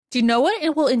Do you know what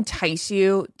it will entice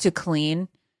you to clean?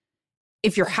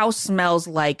 If your house smells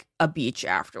like a beach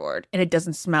afterward and it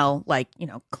doesn't smell like,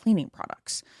 cleaning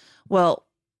products. Well,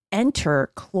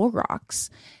 enter Clorox.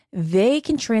 They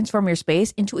can transform your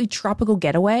space into a tropical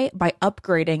getaway by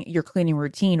upgrading your cleaning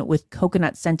routine with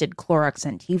coconut-scented Clorox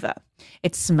Scentiva.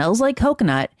 It smells like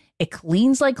coconut, it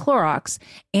cleans like Clorox,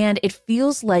 and it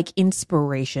feels like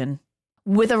inspiration.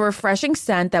 With a refreshing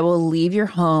scent that will leave your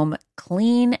home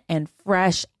clean and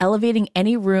fresh, elevating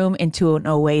any room into an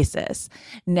oasis.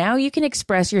 Now you can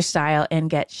express your style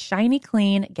and get shiny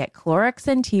clean. Get Clorox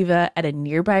Scentiva at a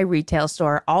nearby retail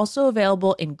store, also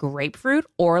available in grapefruit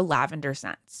or lavender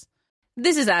scents.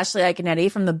 This is Ashley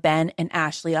Iconetti from the Ben and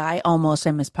Ashley I Almost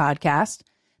Famous podcast.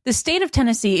 The state of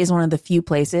Tennessee is one of the few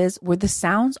places where the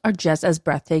sounds are just as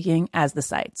breathtaking as the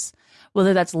sights.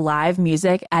 Whether that's live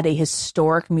music at a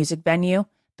historic music venue,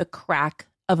 the crack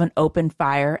of an open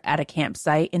fire at a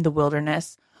campsite in the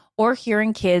wilderness, or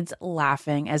hearing kids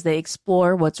laughing as they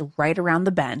explore what's right around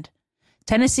the bend,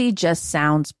 Tennessee just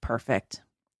sounds perfect.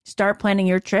 Start planning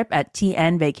your trip at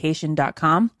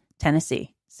tnvacation.com.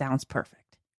 Tennessee sounds perfect.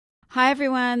 Hi,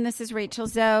 everyone. This is Rachel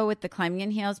Zoe with the Climbing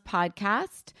in Heels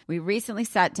podcast. We recently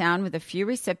sat down with a few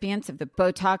recipients of the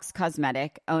Botox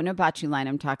Cosmetic,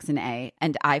 Onabotulinum Toxin A,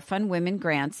 and iFund Women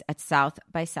grants at South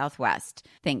by Southwest,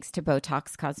 thanks to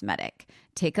Botox Cosmetic.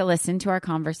 Take a listen to our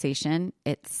conversation.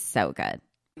 It's so good.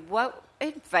 What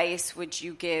advice would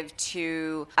you give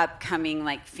to upcoming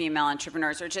female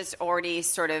entrepreneurs or just already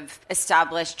sort of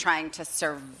established trying to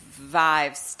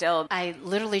survive still? I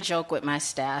literally joke with my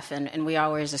staff and we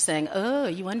always are saying, oh,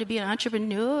 you want to be an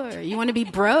entrepreneur? You want to be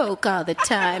broke all the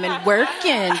time and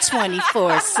working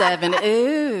 24/7.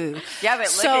 Ooh. Yeah,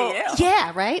 but look at you.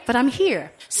 Yeah, right? But I'm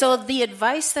here. So the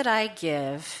advice that I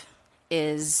give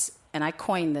is, and I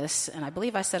coined this, and I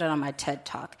believe I said it on my TED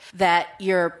Talk, that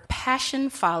your passion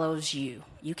follows you.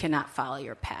 You cannot follow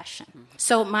your passion. Mm-hmm.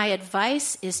 So my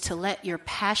advice is to let your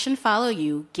passion follow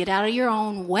you, get out of your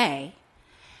own way,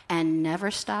 and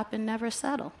never stop and never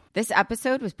settle. This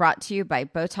episode was brought to you by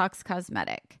Botox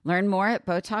Cosmetic. Learn more at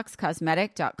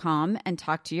BotoxCosmetic.com and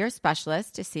talk to your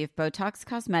specialist to see if Botox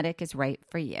Cosmetic is right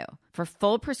for you. For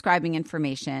full prescribing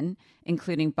information,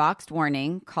 including boxed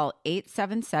warning, call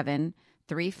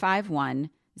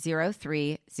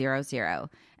 877-351-0300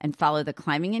 and follow the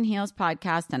Climbing in Heels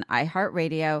podcast on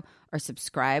iHeartRadio or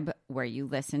subscribe where you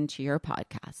listen to your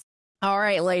podcast. All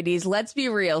right, ladies, let's be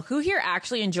real. Who here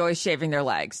actually enjoys shaving their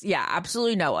legs? Yeah,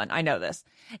 absolutely no one. I know this.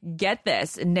 Get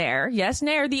this. Nair, yes,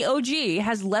 Nair, the OG,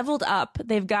 has leveled up.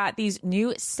 They've got these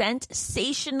new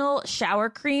sensational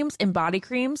shower creams and body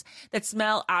creams that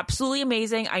smell absolutely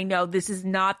amazing. I know this is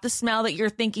not the smell that you're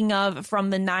thinking of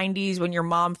from the 90s when your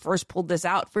mom first pulled this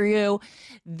out for you.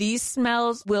 These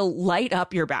smells will light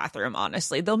up your bathroom,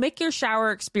 honestly. They'll make your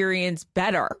shower experience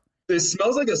better. It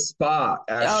smells like a spa,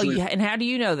 actually. Oh, yeah. And how do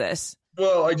you know this?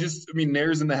 Well,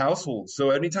 Nair's in the household.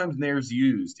 So anytime Nair's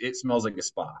used, it smells like a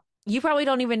spa. You probably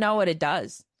don't even know what it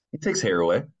does. It takes hair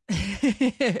away.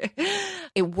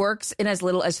 It works in as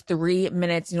little as 3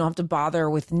 minutes. You don't have to bother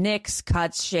with nicks,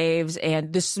 cuts, shaves,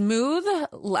 and the smooth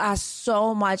lasts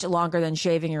so much longer than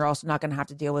shaving. You're also not going to have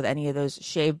to deal with any of those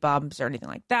shave bumps or anything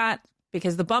like that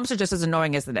because the bumps are just as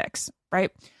annoying as the nicks,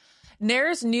 right?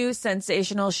 Nair's new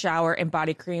sensational shower and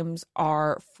body creams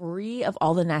are free of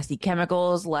all the nasty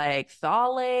chemicals like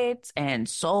phthalates and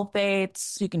sulfates.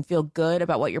 So you can feel good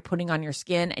about what you're putting on your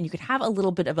skin, and you can have a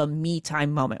little bit of a me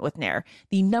time moment with Nair,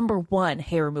 the #1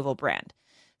 hair removal brand.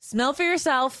 Smell for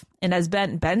yourself, and as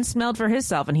Ben smelled for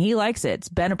himself, and he likes it. It's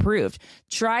Ben approved.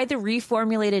 Try the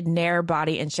reformulated Nair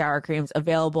body and shower creams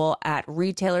available at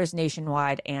retailers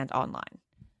nationwide and online.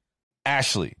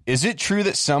 Ashley, is it true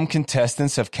that some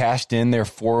contestants have cashed in their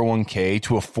 401k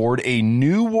to afford a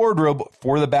new wardrobe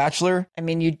for The Bachelor? I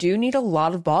mean, you do need a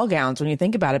lot of ball gowns when you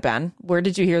think about it, Ben. Where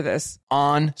did you hear this?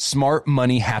 On Smart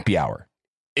Money Happy Hour.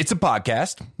 It's a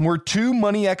podcast where two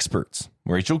money experts,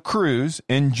 Rachel Cruz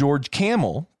and George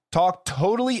Camel, talk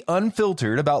totally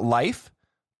unfiltered about life,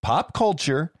 pop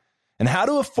culture, and how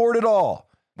to afford it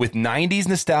all, with 90s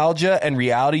nostalgia and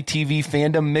reality TV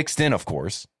fandom mixed in, of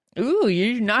course. Ooh,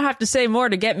 you do not have to say more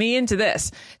to get me into this.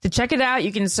 To check it out,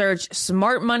 you can search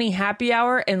Smart Money Happy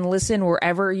Hour and listen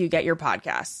wherever you get your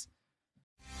podcasts.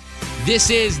 This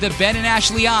is the Ben and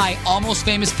Ashley I Almost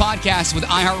Famous podcast with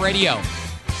iHeartRadio.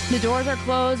 The doors are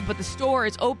closed, but the store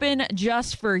is open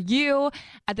just for you.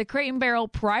 At the Crate & Barrel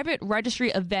private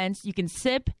registry events, you can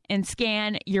sip and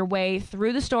scan your way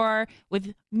through the store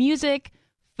with music,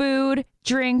 food,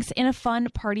 drinks, and a fun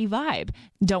party vibe.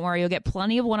 Don't worry, you'll get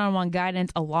plenty of one-on-one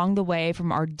guidance along the way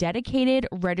from our dedicated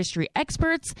registry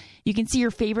experts. You can see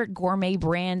your favorite gourmet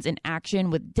brands in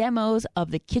action with demos of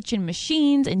the kitchen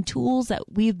machines and tools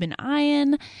that we've been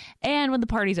eyeing. And when the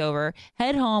party's over,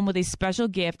 head home with a special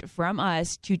gift from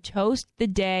us to toast the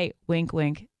day. Wink,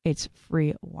 wink. It's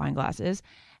free wine glasses.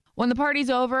 When the party's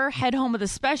over, head home with a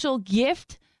special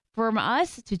gift from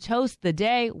us to toast the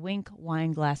day. Wink,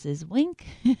 wine glasses, wink.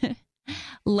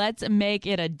 Let's make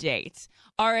it a date.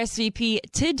 RSVP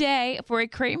today for a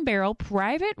Crate & Barrel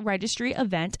private registry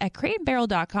event at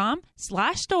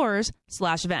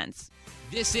crateandbarrel.com/stores/events.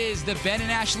 This is the Ben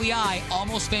and Ashley I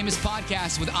Almost Famous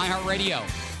podcast with iHeartRadio.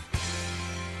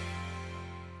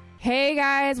 Hey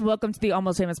guys, welcome to the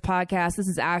Almost Famous podcast. This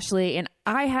is Ashley, and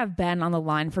I have Ben on the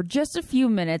line for just a few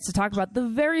minutes to talk about the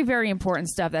very, very important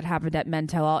stuff that happened at Men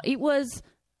Tell All. It was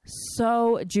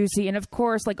so juicy, and of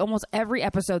course, like almost every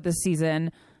episode this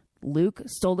season, Luke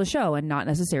stole the show, and not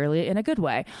necessarily in a good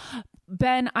way.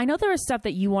 Ben, I know there is stuff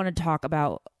that you want to talk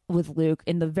about with Luke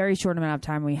in the very short amount of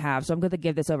time we have, so I'm going to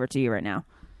give this over to you right now.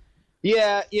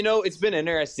 Yeah, it's been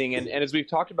interesting, and as we've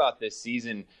talked about this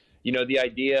season, the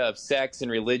idea of sex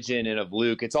and religion and of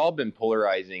Luke, it's all been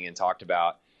polarizing and talked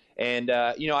about. And,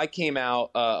 I came out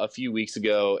a few weeks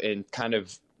ago and kind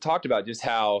of talked about just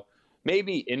how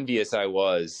maybe envious I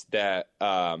was that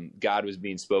God was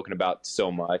being spoken about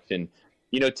so much. And,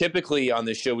 typically on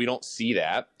this show, we don't see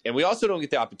that. And we also don't get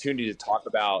the opportunity to talk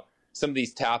about some of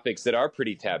these topics that are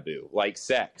pretty taboo, like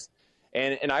sex.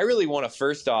 And I really want to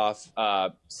first off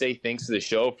say thanks to the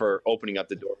show for opening up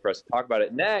the door for us to talk about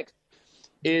it. Next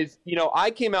is, I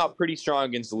came out pretty strong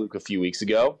against Luke a few weeks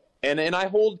ago, and I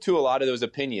hold to a lot of those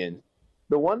opinions.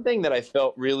 The one thing that I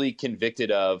felt really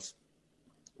convicted of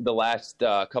the last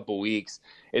couple weeks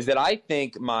is that I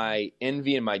think my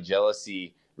envy and my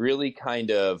jealousy really kind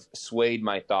of swayed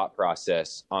my thought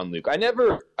process on Luke.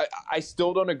 I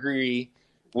still don't agree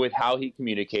with how he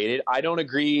communicated. I don't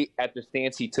agree at the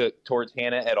stance he took towards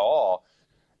Hannah at all,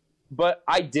 but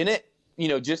I didn't,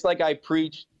 just like I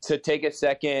preached to take a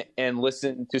second and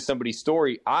listen to somebody's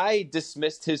story, I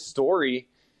dismissed his story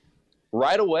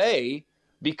right away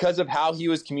because of how he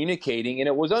was communicating, and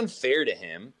it was unfair to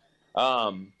him.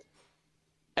 And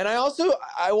I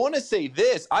want to say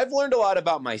this. I've learned a lot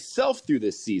about myself through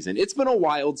this season. It's been a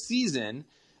wild season,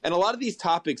 and a lot of these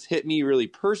topics hit me really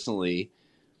personally.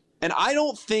 And I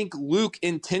don't think Luke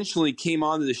intentionally came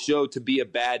onto the show to be a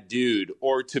bad dude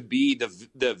or to be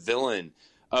the villain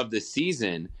of the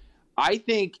season. I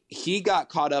think he got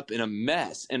caught up in a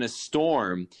mess and a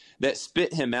storm that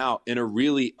spit him out in a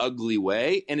really ugly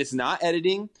way. And it's not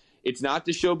editing. It's not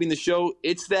the show being the show.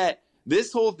 It's that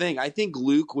this whole thing, I think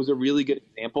Luke was a really good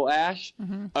example, Ash,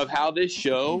 of how this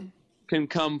show can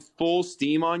come full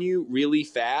steam on you really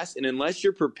fast. And unless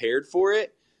you're prepared for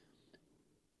it,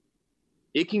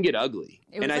 it can get ugly.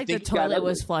 It was and like I think the toilet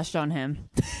was flushed on him.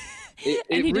 And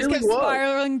he really just kept was.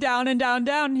 spiraling down and down,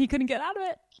 down. He couldn't get out of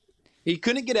it. He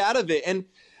couldn't get out of it. And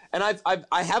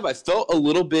I felt a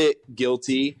little bit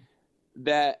guilty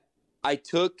that I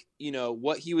took,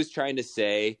 what he was trying to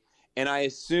say, and I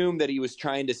assumed that he was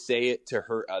trying to say it to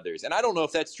hurt others. And I don't know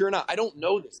if that's true or not. I don't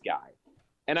know this guy.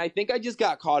 And I think I just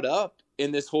got caught up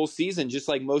in this whole season, just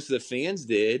like most of the fans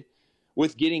did,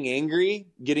 with getting angry,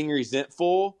 getting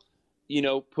resentful,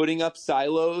 putting up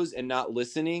silos and not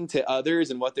listening to others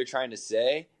and what they're trying to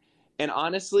say. And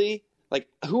honestly, like,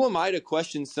 who am I to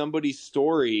question somebody's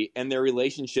story and their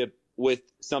relationship with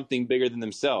something bigger than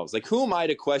themselves? Like, who am I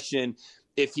to question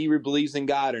if he believes in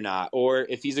God or not, or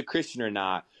if he's a Christian or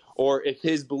not, or if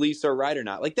his beliefs are right or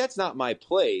not? Like, that's not my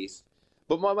place.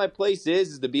 But what my place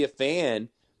is to be a fan.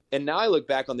 And now I look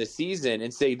back on this season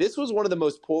and say, this was one of the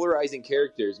most polarizing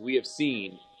characters we have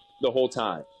seen the whole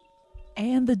time.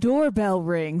 And the doorbell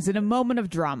rings in a moment of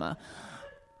drama.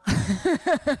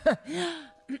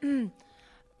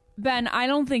 Ben, I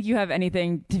don't think you have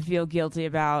anything to feel guilty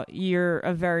about. I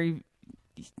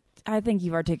think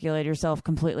you've articulated yourself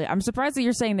completely. I'm surprised that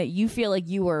you're saying that you feel like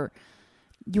you were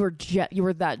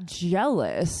that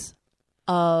jealous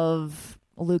of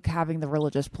Luke having the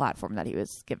religious platform that he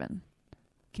was given.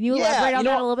 Can you elaborate on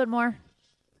that a little bit more?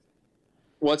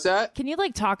 What's that? Can you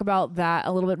talk about that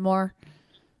a little bit more?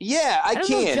 Yeah, I don't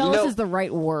can. know if jealous is the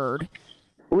right word.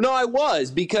 No, I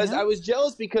was I was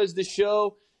jealous because the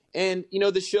show and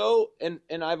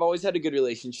I've always had a good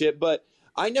relationship, but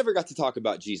I never got to talk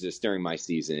about Jesus during my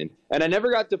season, and I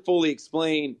never got to fully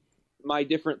explain my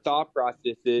different thought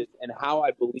processes and how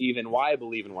I believe and why I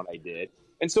believe in what I did.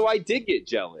 And so I did get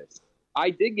jealous.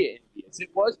 I did get envious. It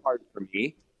was hard for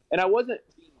me, and I wasn't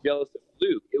being jealous of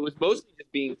Luke. It was mostly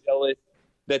just being jealous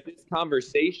that this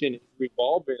conversation is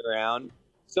revolving around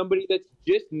somebody that's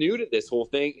just new to this whole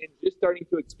thing and just starting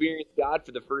to experience God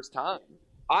for the first time.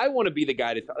 I want to be the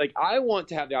guy to I want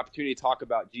to have the opportunity to talk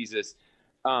about Jesus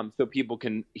so people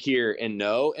can hear and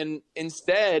know. And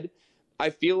instead,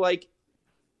 I feel like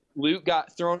Luke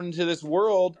got thrown into this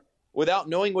world without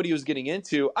knowing what he was getting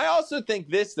into. I also think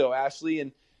this, though, Ashley,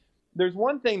 and there's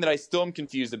one thing that I still am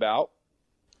confused about,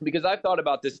 because I've thought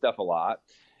about this stuff a lot,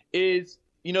 is,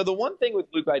 the one thing with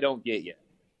Luke I don't get yet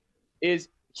is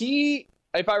he,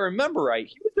 if I remember right,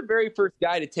 he was the very first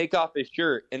guy to take off his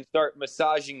shirt and start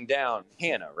massaging down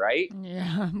Hannah, right?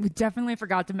 Yeah, we definitely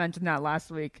forgot to mention that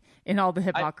last week in all the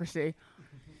hypocrisy.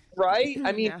 Right?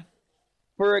 I mean, yeah.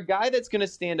 For a guy that's going to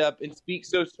stand up and speak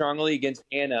so strongly against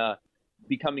Hannah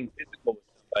becoming physical with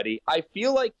somebody, I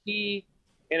feel like he,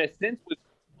 in a sense, was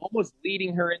almost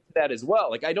leading her into that as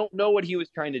well. Like, I don't know what he was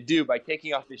trying to do by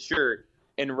taking off his shirt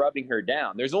and rubbing her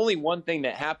down. There's only one thing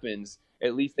that happens,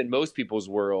 at least in most people's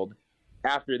world,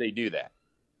 after they do that.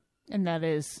 And that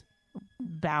is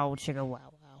bow chicka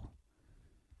wow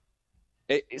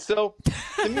wow. So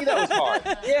to me that was hard.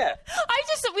 Yeah.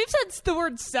 We've said the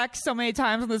word sex so many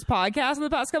times on this podcast in the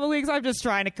past couple of weeks. I'm just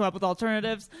trying to come up with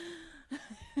alternatives.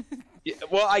 Yeah,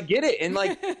 well, I get it. And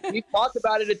we've talked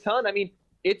about it a ton. I mean,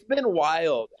 it's been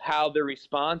wild how the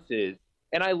response is.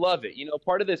 And I love it.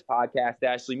 Part of this podcast,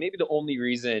 Ashley, maybe the only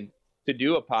reason to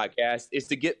do a podcast is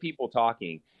to get people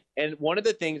talking. And one of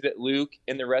the things that Luke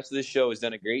and the rest of the show has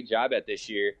done a great job at this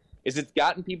year is it's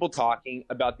gotten people talking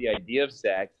about the idea of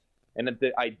sex and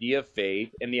the idea of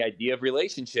faith and the idea of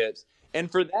relationships. And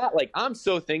for that, I'm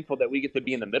so thankful that we get to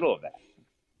be in the middle of that.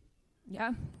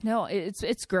 Yeah, no,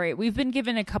 it's great. We've been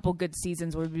given a couple good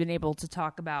seasons where we've been able to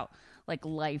talk about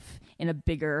life in a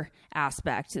bigger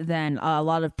aspect than a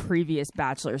lot of previous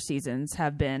Bachelor seasons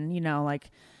have been.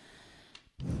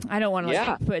 I don't want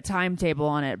to put a timetable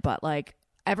on it, but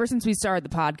ever since we started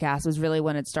the podcast was really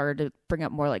when it started to bring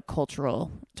up more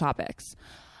cultural topics.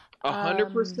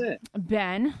 100%.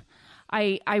 Ben,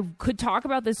 I could talk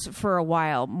about this for a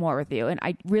while more with you, and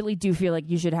I really do feel like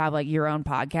you should have your own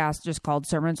podcast just called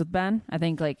Sermons with Ben. I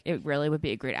think it really would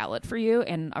be a great outlet for you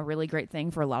and a really great thing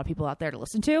for a lot of people out there to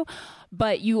listen to.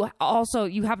 But you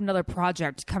have another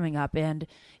project coming up, and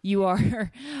you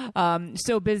are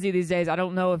so busy these days. I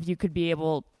don't know if you could be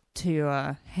able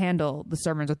to handle the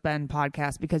Sermons with Ben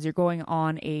podcast because you're going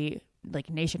on a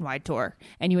nationwide tour,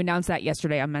 and you announced that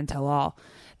yesterday on Men Tell All.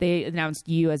 They announced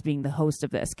you as being the host of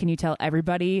this. Can you tell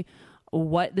everybody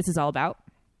what this is all about?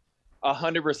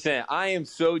 100%. I am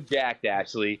so jacked,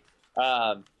 Ashley.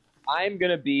 I'm going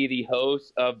to be the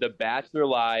host of the Bachelor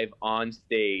Live on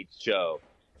Stage show.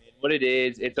 And what it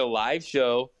is, it's a live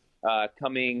show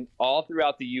coming all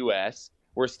throughout the U.S.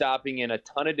 We're stopping in a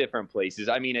ton of different places.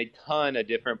 I mean, a ton of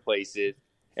different places.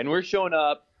 And we're showing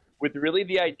up with really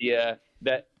the idea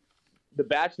that the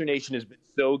Bachelor Nation has been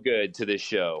so good to this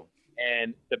show.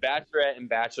 And the Bachelorette and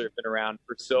Bachelor have been around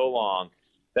for so long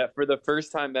that for the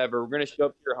first time ever, we're going to show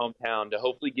up to your hometown to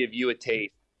hopefully give you a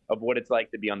taste of what it's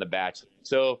like to be on The Bachelor.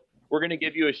 So we're going to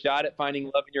give you a shot at finding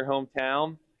love in your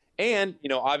hometown. And,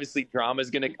 obviously drama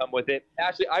is going to come with it.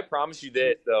 Ashley, I promise you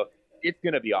this, though. It's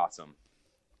going to be awesome.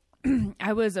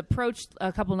 I was approached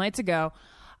a couple nights ago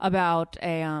about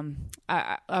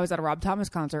I was at a Rob Thomas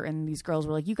concert, and these girls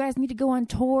were like, you guys need to go on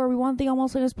tour. We want the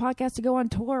Almost Famous podcast to go on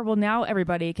tour. Well, now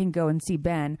everybody can go and see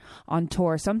Ben on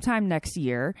tour sometime next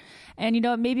year. And,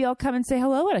 maybe I'll come and say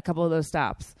hello at a couple of those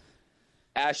stops.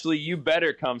 Ashley, you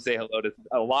better come say hello to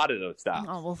a lot of those stops.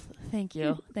 Oh, well, thank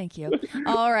you. Thank you.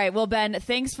 All right. Well, Ben,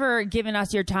 thanks for giving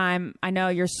us your time. I know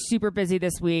you're super busy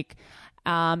this week.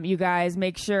 You guys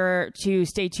make sure to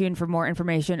stay tuned for more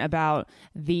information about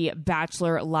the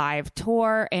Bachelor Live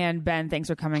tour. And Ben, thanks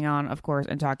for coming on, of course,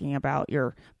 and talking about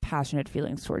your passionate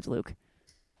feelings towards Luke.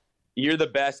 You're the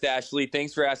best, Ashley.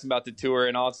 Thanks for asking about the tour.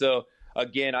 And also,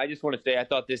 again, I just want to say I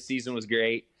thought this season was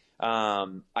great.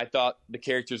 I thought the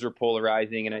characters were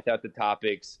polarizing, and I thought the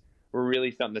topics were really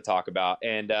something to talk about.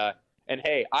 And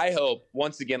hey, I hope,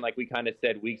 once again, like we kind of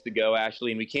said weeks ago,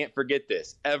 Ashley, and we can't forget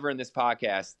this ever in this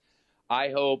podcast, I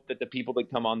hope that the people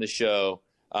that come on the show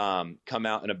come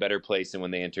out in a better place than when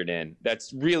they entered in.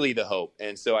 That's really the hope.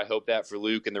 And so I hope that for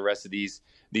Luke and the rest of these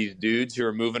dudes who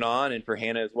are moving on, and for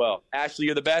Hannah as well. Ashley,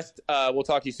 you're the best. We'll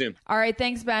talk to you soon. All right.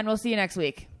 Thanks, Ben. We'll see you next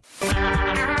week.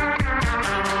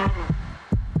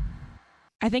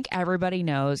 I think everybody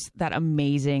knows that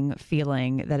amazing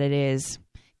feeling that it is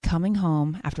coming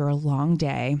home after a long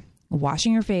day,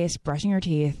 washing your face, brushing your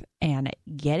teeth, and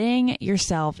getting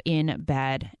yourself in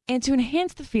bed. And to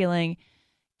enhance the feeling,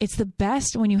 it's the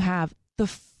best when you have the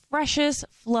freshest,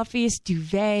 fluffiest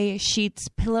duvet, sheets,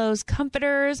 pillows,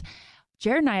 comforters,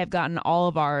 Jared and I have gotten all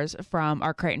of ours from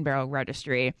our Crate and Barrel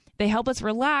registry. They help us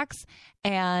relax,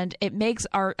 and it makes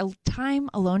our time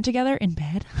alone together in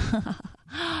bed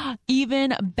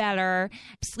even better.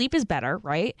 Sleep is better,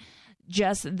 right?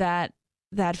 Just that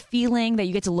feeling that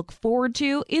you get to look forward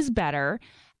to is better.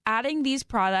 Adding these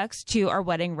products to our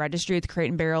wedding registry with Crate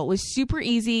and Barrel was super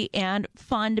easy and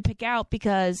fun to pick out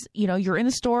because, you're in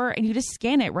the store and you just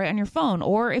scan it right on your phone.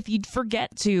 Or if you forget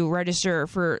to register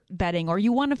for bedding, or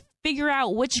you want to figure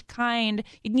out which kind,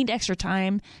 you need extra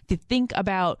time to think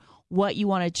about what you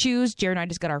want to choose. Jared and I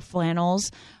just got our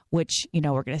flannels, which,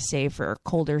 we're going to save for a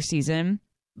colder season.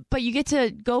 But you get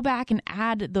to go back and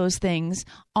add those things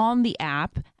on the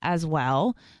app as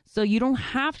well. So you don't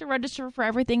have to register for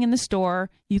everything in the store.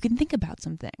 You can think about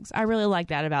some things. I really like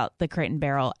that about the Crate and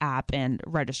Barrel app and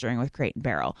registering with Crate and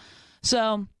Barrel.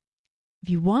 So if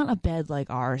you want a bed like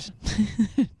ours,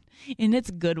 and it's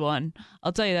a good one,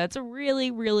 I'll tell you, that's a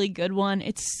really, really good one.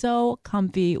 It's so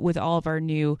comfy with all of our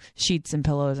new sheets and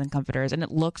pillows and comforters, and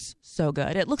it looks so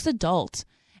good. It looks adult.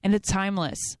 And it's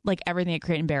timeless, like everything at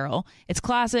Crate and Barrel. It's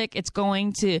classic. It's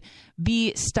going to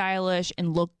be stylish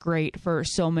and look great for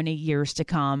so many years to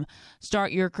come.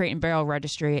 Start your Crate and Barrel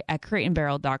registry at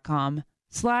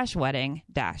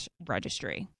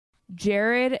crateandbarrel.com/wedding-registry.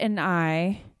 Jared and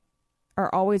I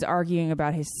are always arguing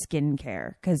about his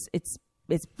skincare because it's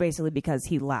basically because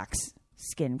he lacks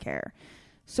skincare.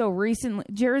 So recently,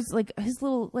 Jared's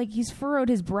he's furrowed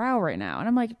his brow right now. And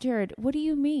I'm like, Jared, what do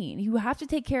you mean? You have to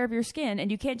take care of your skin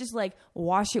and you can't just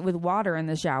wash it with water in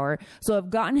the shower. So I've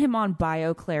gotten him on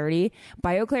BioClarity.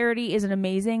 BioClarity is an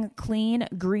amazing, clean,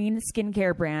 green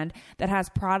skincare brand that has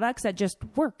products that just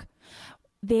work.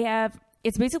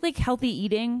 It's basically like healthy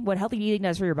eating, what healthy eating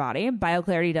does for your body.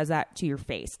 BioClarity does that to your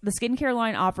face. The skincare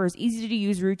line offers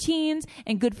easy-to-use routines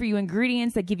and good-for-you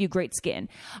ingredients that give you great skin.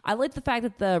 I like the fact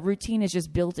that the routine is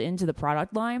just built into the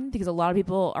product line because a lot of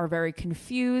people are very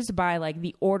confused by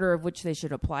the order of which they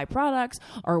should apply products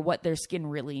or what their skin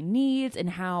really needs and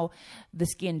how the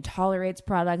skin tolerates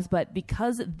products. But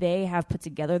because they have put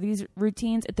together these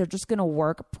routines, they're just going to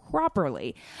work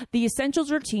properly. The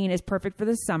Essentials routine is perfect for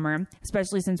the summer,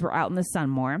 especially since we're out in the sun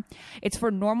more. It's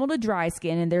for normal to dry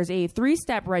skin, and there's a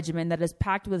 3-step regimen that is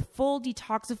packed with full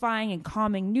detoxifying and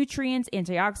calming nutrients,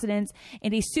 antioxidants,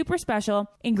 and a super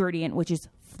special ingredient, which is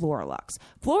Floralux.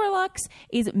 Floralux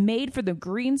is made for the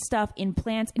green stuff in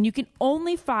plants, and you can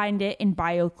only find it in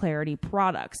BioClarity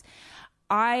products.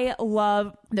 I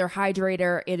love their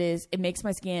hydrator. It makes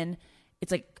my skin,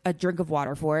 it's like a drink of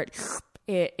water for it.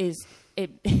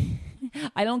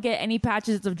 I don't get any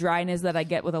patches of dryness that I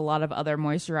get with a lot of other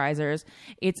moisturizers.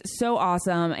 It's so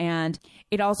awesome, and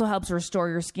it also helps restore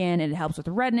your skin. It helps with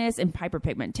redness and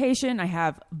hyperpigmentation. I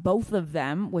have both of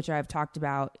them, which I've talked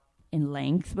about in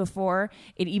length before.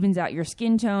 It evens out your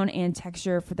skin tone and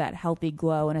texture for that healthy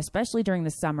glow, and especially during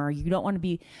the summer, you don't want to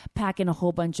be packing a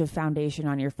whole bunch of foundation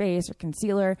on your face or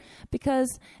concealer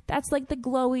because that's like the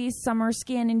glowy summer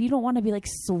skin, and you don't want to be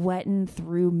sweating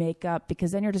through makeup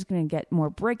because then you're just going to get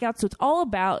more breakouts. So it's all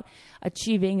about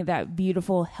achieving that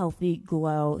beautiful, healthy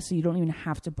glow so you don't even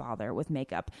have to bother with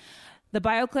makeup. The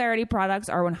BioClarity products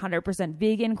are 100%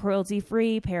 vegan,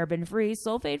 cruelty-free, paraben-free,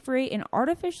 sulfate-free, and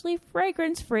artificially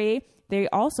fragrance-free. They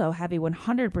also have a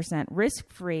 100%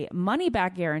 risk-free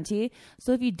money-back guarantee.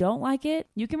 So if you don't like it,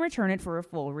 you can return it for a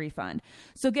full refund.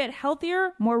 So get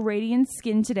healthier, more radiant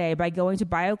skin today by going to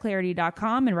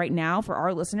BioClarity.com. And right now, for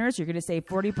our listeners, you're going to save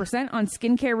 40% on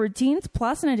skincare routines,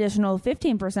 plus an additional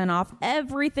 15% off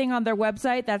everything on their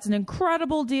website. That's an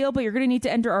incredible deal, but you're going to need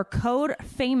to enter our code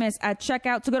FAMOUS at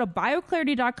checkout. So go to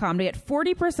BioClarity.com to get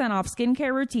 40% off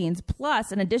skincare routines,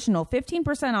 plus an additional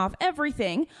 15% off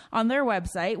everything on their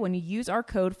website when you use our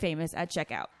code FAMOUS at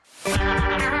checkout.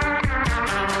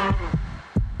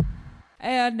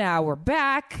 And now we're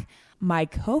back. My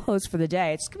co-host for the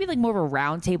day, it's going to be more of a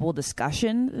roundtable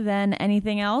discussion than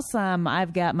anything else.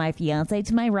 I've got my fiance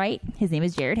to my right. His name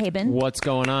is Jared Haben. What's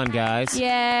going on, guys?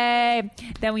 Yay.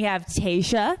 Then we have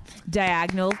Tayshia,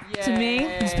 diagonal to me.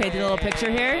 Just painted a little picture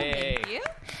here. Thank you.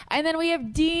 And then we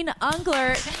have Dean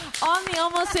Unglert on the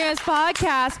Almost Famous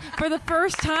podcast for the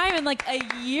first time in a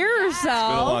year or so. It's been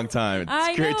a long time.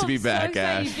 It's great to be back,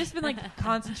 Ash. You've just been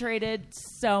concentrated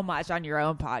so much on your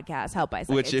own podcast, Help I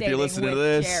Suck Which, at if Dating you're listening to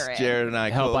this, Jared and I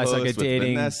Help I Suck at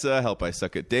Dating. Vanessa, Help I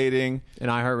Suck at Dating. An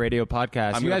iHeartRadio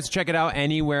podcast. You guys check it out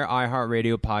anywhere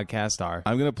iHeartRadio podcasts are.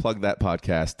 I'm going to plug that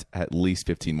podcast at least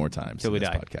 15 more times. Till we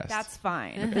die. Podcast. That's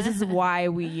fine. This is why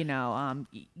we,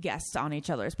 guest on each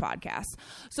other's podcasts.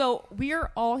 So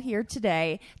we're all here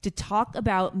today to talk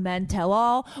about Men Tell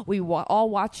All. We all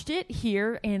watched it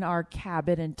here in our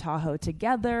cabin in Tahoe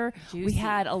together. Juicy. We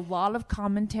had a lot of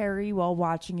commentary while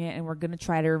watching it, and we're going to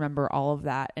try to remember all of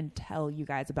that and tell you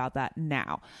guys about that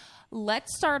now.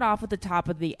 Let's start off at the top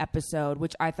of the episode,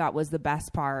 which I thought was the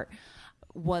best part,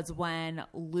 was when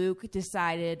Luke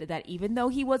decided that even though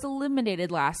he was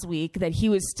eliminated last week, that he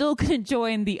was still going to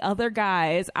join the other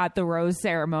guys at the rose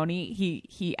ceremony.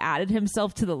 He added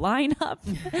himself to the lineup,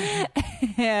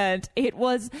 and it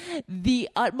was the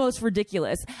utmost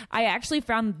ridiculous. I actually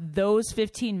found those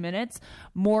 15 minutes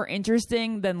more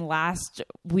interesting than last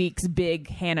week's big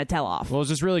Hannah tell-off. Well, it was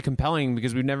just really compelling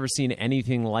because we've never seen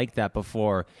anything like that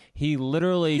before. He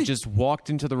literally just walked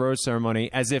into the rose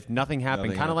ceremony as if nothing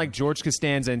happened, kind of like George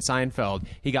Costanza in Seinfeld.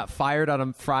 He got fired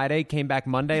on Friday, came back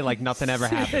Monday like nothing ever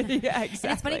happened. Yeah, exactly.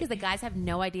 And it's funny because the guys have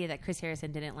no idea that Chris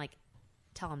Harrison didn't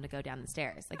tell him to go down the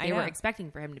stairs. They were expecting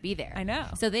for him to be there. I know.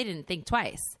 So they didn't think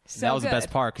twice. So that was good. the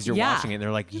best part because you're watching it and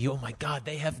they're like, oh my God,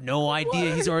 they have no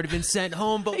idea he's already been sent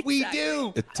home, but we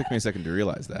do. It took me a second to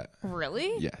realize that.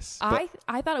 Really? Yes. I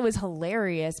thought it was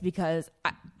hilarious because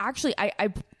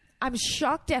I'm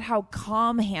shocked at how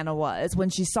calm Hannah was when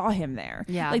she saw him there.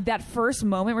 Yeah. Like that first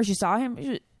moment where she saw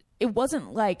him, it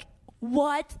wasn't like,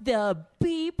 what the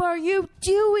beep are you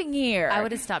doing here? I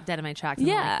would have stopped dead in my tracks.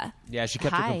 Yeah. Yeah, she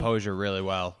kept her composure really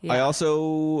well. Yeah. I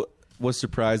also was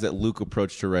surprised that Luke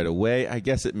approached her right away. I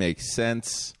guess it makes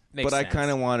sense. Makes but I sense.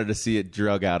 kind of wanted to see it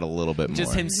drug out a little bit more.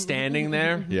 Just him standing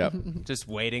there, Yep. just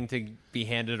waiting to be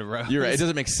handed a rose. You're right. It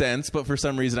doesn't make sense, but for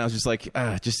some reason I was just like,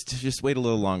 just wait a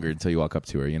little longer until you walk up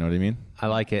to her. You know what I mean? I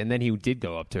like it. And then he did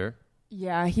go up to her.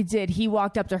 Yeah, he did. He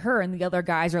walked up to her, and the other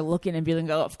guys are looking and being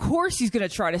like, oh, of course he's going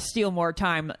to try to steal more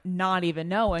time, not even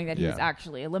knowing that he was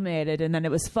actually eliminated. And then it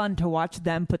was fun to watch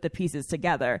them put the pieces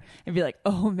together and be like,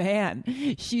 oh, man,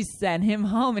 she sent him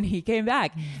home, and he came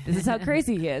back. This is how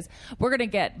crazy he is. We're going to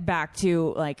get back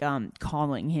to,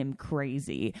 calling him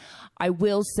crazy. I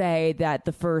will say that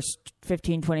the first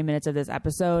 15, 20 minutes of this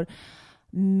episode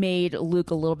made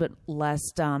Luke a little bit less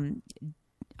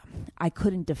I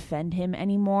couldn't defend him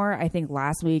anymore. I think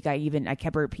last week I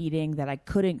kept repeating that I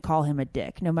couldn't call him a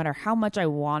dick. No matter how much I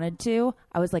wanted to,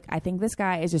 I was like, I think this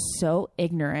guy is just so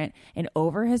ignorant and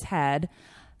over his head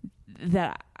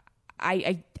that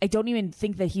I don't even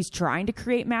think that he's trying to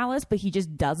create malice, but he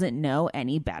just doesn't know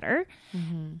any better.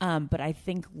 Mm-hmm. But I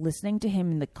think listening to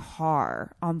him in the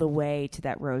car on the way to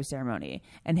that rose ceremony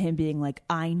and him being like,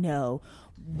 I know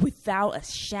without a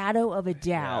shadow of a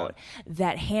doubt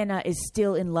that Hannah is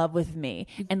still in love with me,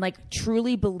 and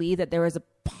truly believe that there is a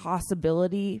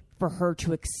possibility for her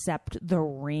to accept the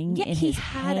ring in his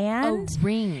hand. A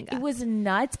ring. It was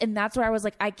nuts. And that's where I was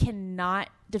like, I cannot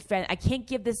defend. I can't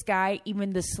give this guy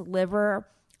even the sliver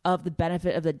of the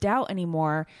benefit of the doubt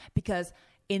anymore, because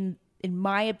in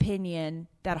my opinion,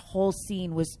 that whole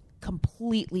scene was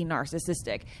completely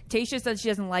narcissistic. Tayshia said she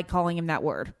doesn't like calling him that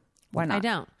word. Why not? I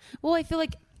don't. Well, I feel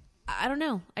like, I don't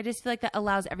know. I just feel like that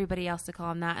allows everybody else to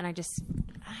call him that. And I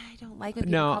don't like when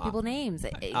people call people names.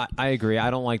 I agree.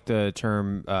 I don't like the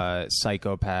term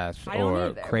psychopath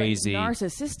or crazy.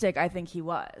 Narcissistic, I think he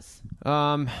was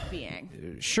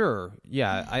being. Sure.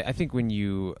 Yeah. I think when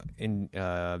you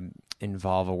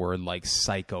involve a word like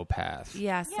psychopath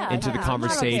into the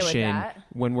conversation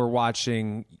when we're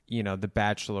watching, The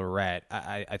Bachelorette,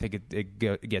 I think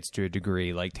it gets to a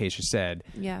degree, like Tayshia said,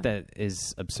 that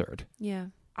is absurd. Yeah.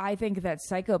 I think that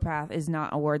psychopath is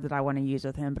not a word that I want to use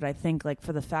with him, but I think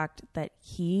for the fact that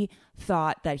he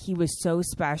thought that he was so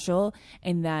special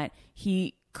and that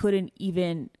he couldn't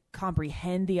even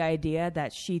comprehend the idea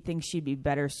that she thinks she'd be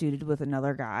better suited with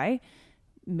another guy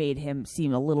made him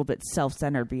seem a little bit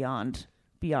self-centered beyond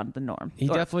the norm. He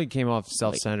definitely came off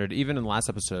self-centered, even in the last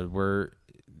episode where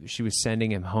she was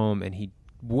sending him home and he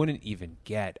wouldn't even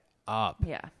get up.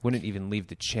 Yeah. Wouldn't even leave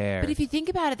the chair. But if you think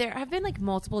about it, there have been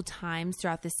multiple times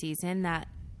throughout the season that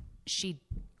she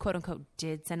quote unquote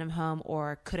did send him home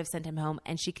or could have sent him home,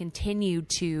 and she continued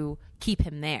to keep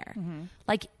him there.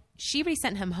 Mm-hmm. She already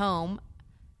sent him home,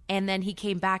 and then he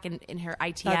came back in her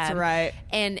ITM. That's right.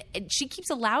 And she keeps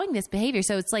allowing this behavior.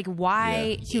 So it's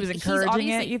why he was encouraging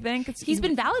it, you think? He's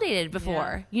been validated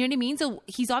before. You know what I mean? So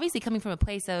he's obviously coming from a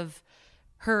place of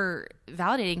her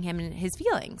validating him and his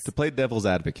feelings. To play devil's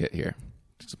advocate here,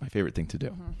 which is my favorite thing to do.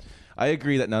 Mm-hmm. I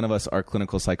agree that none of us are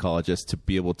clinical psychologists to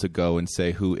be able to go and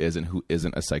say who is and who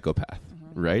isn't a psychopath,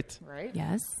 right? Right.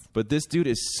 Yes. But this dude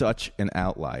is such an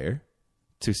outlier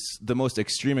to the most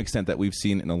extreme extent that we've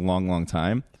seen in a long, long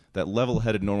time, that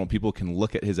level-headed normal people can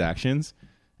look at his actions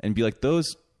and be like,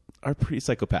 those are pretty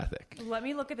psychopathic. Let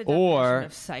me look at the definition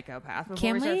of psychopath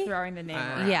before we start throwing the name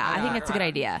around. Yeah, I think that's a good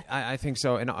idea. I think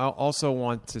so. And I also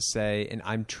want to say, and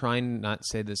I'm trying not to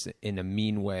say this in a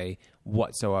mean way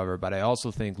whatsoever, but I also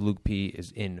think Luke P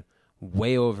is in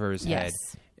way over his head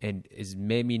and is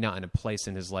maybe not in a place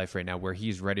in his life right now where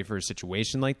he's ready for a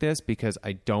situation like this, because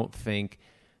I don't think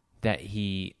that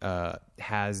he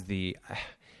has the...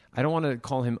 I don't want to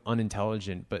call him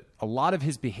unintelligent, but a lot of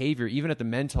his behavior, even at the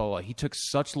mental, he took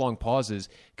such long pauses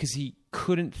because he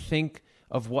couldn't think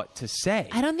of what to say.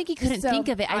 I don't think he couldn't think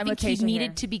of it. I think he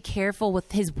needed to be careful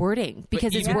with his wording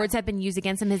because his words have been used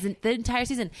against him the entire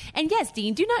season. And yes,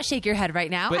 Dean, do not shake your head right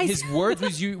now. But his words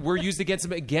were used against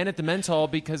him again at the mental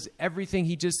because everything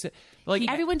he just said,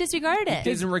 everyone disregarded it.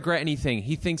 He doesn't regret anything.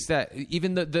 He thinks that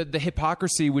even the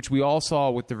hypocrisy, which we all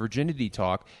saw with the virginity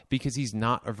talk, because he's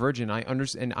not a virgin. I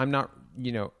understand. I'm not.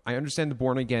 I understand the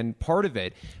born again part of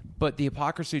it, but the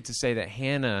hypocrisy to say that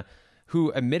Hannah, who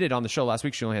admitted on the show last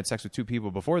week she only had sex with 2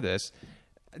 people before this,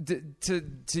 to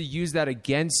use that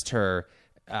against her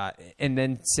and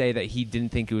then say that he didn't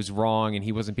think it was wrong and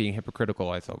he wasn't being hypocritical,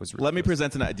 I thought was ridiculous. Let me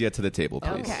present an idea to the table,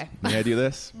 please. Okay. May I do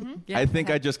this? Mm-hmm. Yeah, I think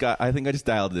I just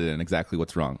dialed it in exactly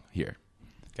what's wrong here.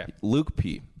 Okay. Luke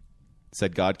P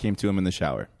said God came to him in the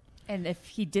shower. And if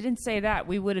he didn't say that,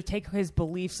 we would have taken his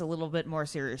beliefs a little bit more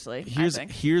seriously.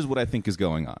 Here's what I think is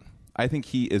going on. I think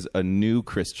he is a new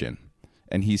Christian,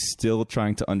 and he's still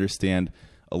trying to understand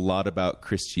a lot about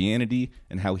Christianity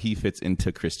and how he fits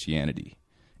into Christianity.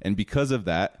 And because of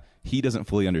that, he doesn't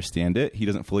fully understand it. He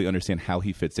doesn't fully understand how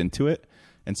he fits into it.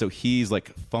 And so he's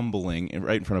like fumbling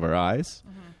right in front of our eyes.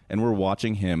 Mm-hmm. And we're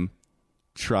watching him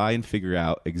try and figure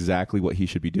out exactly what he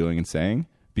should be doing and saying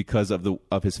because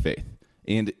of his faith.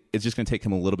 And it's just going to take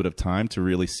him a little bit of time to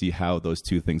really see how those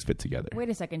two things fit together. Wait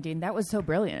a second, Dean. That was so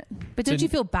brilliant. But don't you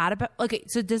feel bad about... Okay,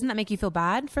 so doesn't that make you feel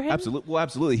bad for him? Absolutely. Well,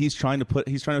 absolutely. He's trying to put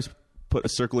a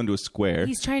circle into a square.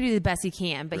 He's trying to do the best he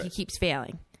can, but he keeps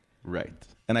failing. Right.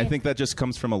 And I think that just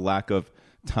comes from a lack of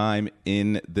time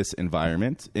in this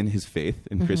environment, in his faith,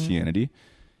 in Christianity,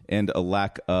 and a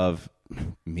lack of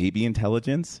maybe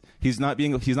intelligence. He's not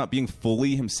being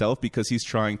fully himself because he's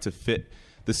trying to fit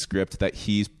the script that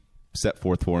he's set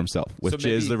forth for himself, which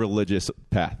is the religious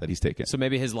path that he's taken. So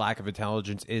maybe his lack of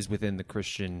intelligence is within the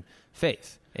Christian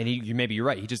faith. And maybe you're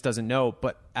right. He just doesn't know.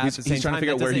 But at the same time, he's trying to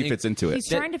figure out where he fits into it. He's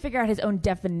trying to figure out his own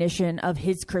definition of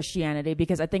his Christianity,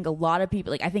 because I think a lot of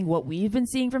people, I think what we've been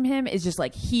seeing from him is just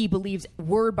he believes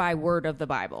word by word of the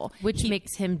Bible, which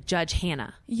makes him judge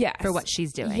Hannah for what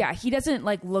she's doing. Yeah, he doesn't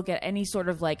look at any sort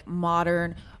of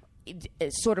modern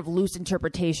sort of loose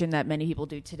interpretation that many people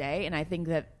do today, and I think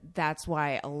that's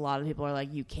why a lot of people are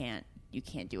like, you can't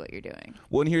do what you're doing.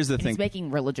 Well, and here's the thing. It's making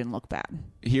religion look bad.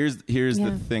 Here's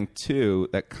the thing too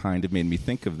that kind of made me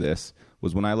think of this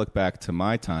was when I look back to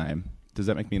my time. Does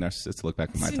that make me a narcissist to look back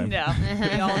at my time? No,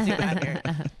 we all do that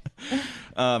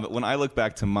here. When I look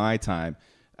back to my time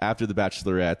after The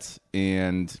Bachelorette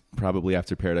and probably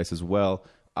after Paradise as well,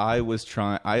 I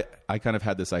kind of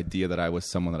had this idea that I was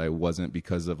someone that I wasn't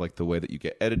because of the way that you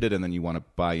get edited, and then you want to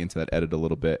buy into that edit a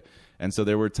little bit. And so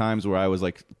there were times where I was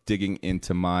digging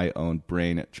into my own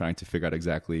brain, trying to figure out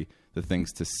exactly the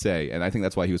things to say. And I think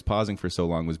that's why he was pausing for so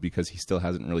long, was because he still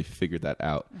hasn't really figured that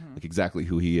out, exactly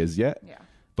who he is yet. Yeah.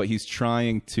 But he's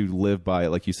trying to live by,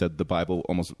 like you said, the Bible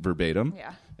almost verbatim.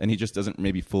 Yeah. And he just doesn't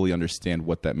maybe fully understand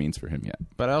what that means for him yet.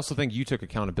 But I also think you took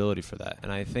accountability for that.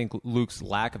 And I think Luke's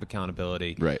lack of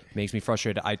accountability makes me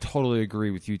frustrated. I totally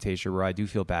agree with you, Tayshia, where I do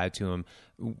feel bad to him,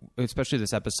 especially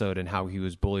this episode and how he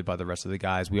was bullied by the rest of the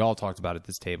guys. We all talked about at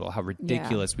this table, how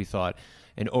ridiculous we thought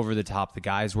and over the top the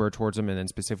guys were towards him, and then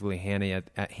specifically Hannah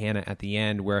at the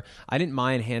end, where I didn't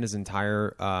mind Hannah's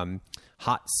entire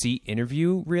hot seat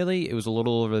interview, really. It was a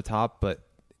little over the top, but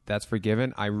that's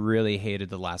forgiven. I really hated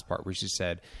the last part where she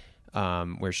said,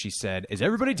 is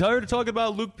everybody tired of talking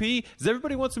about Luke P? Does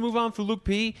everybody wants to move on for Luke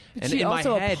P? And she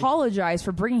also apologized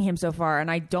for bringing him so far, and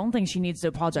I don't think she needs to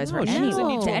apologize to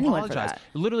anyone for that.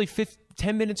 Literally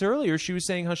 10 minutes earlier, she was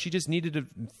saying how she just needed to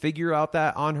figure out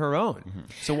that on her own. Mm-hmm.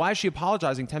 So why is she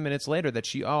apologizing 10 minutes later that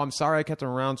I'm sorry I kept him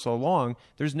around so long?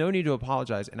 There's no need to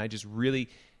apologize. And I just really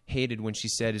hated when she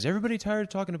said, is everybody tired of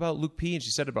talking about Luke P? And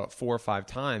she said it about 4 or 5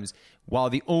 times, while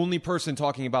the only person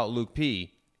talking about Luke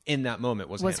P in that moment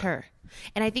was her.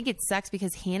 And I think it sucks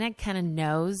because Hannah kind of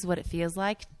knows what it feels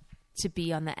like to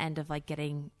be on the end of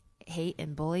getting hate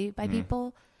and bullied by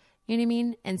people. You know what I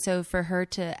mean? And so for her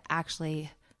to actually,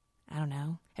 I don't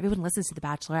know, everyone listens to The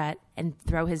Bachelorette and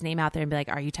throw his name out there and be like,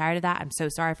 are you tired of that? I'm so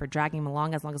sorry for dragging him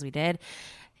along as long as we did.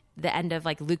 the end of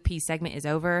like Luke P's segment is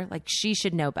over. Like she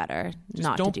should know better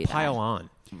not to do that. Don't pile on.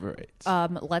 Right.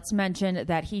 Let's mention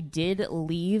that he did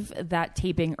leave that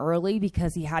taping early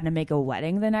because he had to make a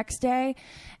wedding the next day,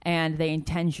 and they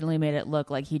intentionally made it look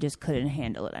like he just couldn't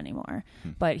handle it anymore.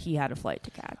 But he had a flight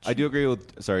to catch. I do agree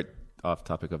with, sorry, off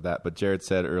topic of that, but Jared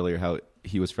said earlier how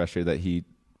he was frustrated that he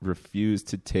refused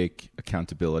to take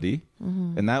accountability.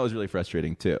 And that was really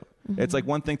frustrating too. It's like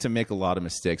one thing to make a lot of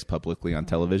mistakes publicly on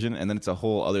television, and then it's a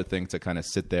whole other thing to kind of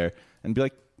sit there and be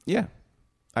like, yeah,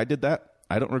 I did that.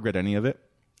 I don't regret any of it.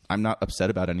 I'm not upset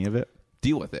about any of it.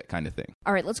 Deal with it, kind of thing.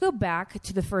 All right, let's go back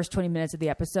to the first 20 minutes of the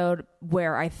episode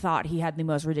where I thought he had the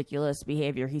most ridiculous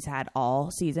behavior he's had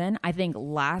all season. I think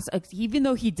even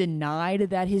though he denied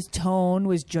that his tone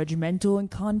was judgmental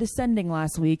and condescending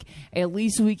last week, at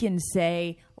least we can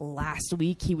say last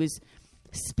week he was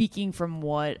speaking from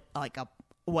what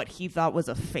he thought was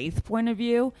a faith point of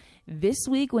view. This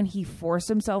week, when he forced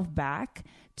himself back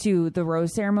to the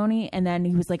rose ceremony, and then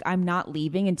he was like, I'm not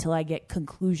leaving until I get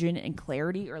conclusion and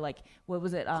clarity, or like, what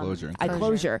was it?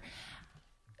 Closure.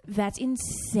 That's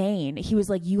insane. He was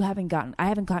like, I haven't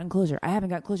gotten closure. I haven't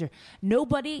got closure.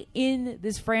 Nobody in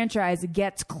this franchise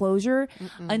gets closure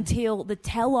until the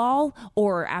tell-all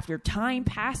or after time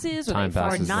passes or time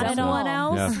passes, not anyone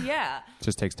else. Yeah. It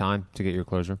just takes time to get your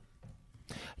closure.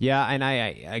 Yeah, and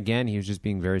again, he was just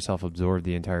being very self-absorbed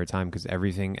the entire time because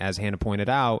everything, as Hannah pointed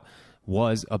out,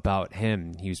 was about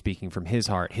him. He was speaking from his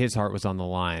heart. His heart was on the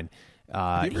line.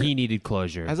 He needed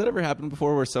closure. Has that ever happened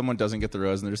before where someone doesn't get the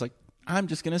rose and they're just like, I'm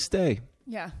just going to stay.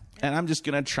 Yeah. And I'm just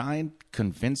going to try and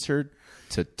convince her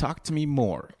to talk to me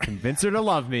more. Convince her to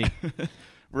love me.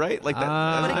 Right? Like that.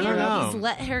 But I don't know. he's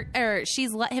let her, or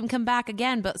she's let him come back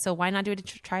again. But so why not do it?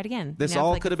 Try it again. This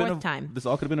all could have been This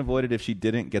all could have been avoided if she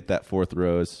didn't get that fourth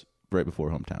rose right before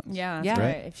hometowns. Yeah, yeah.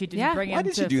 Right. If she didn't bring him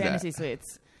to fantasy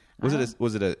suites.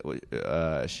 Was it like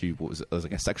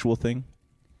a sexual thing?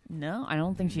 No, I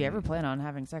don't think she ever planned on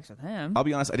having sex with him. I'll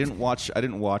be honest, I didn't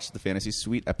watch the fantasy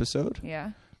suite episode.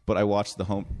 Yeah. But I watched the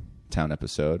hometown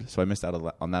episode, so I missed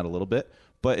out on that a little bit.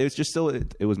 But it was just still,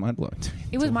 it was mind-blowing to me.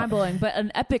 It was mind-blowing, but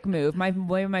an epic move.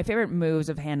 One of my favorite moves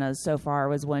of Hannah's so far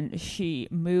was when she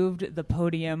moved the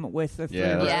podium with the three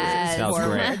roses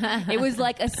forward. It was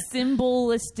like a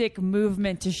symbolistic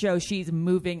movement to show she's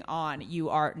moving on. You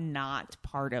are not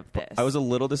part of this. I was a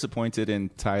little disappointed in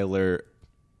Tyler,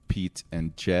 Pete,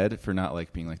 and Jed for not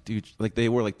like being like, dude, like they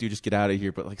were like, dude, just get out of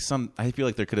here. But like I feel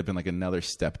like there could have been like another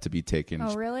step to be taken.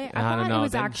 Oh, really? I thought it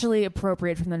was actually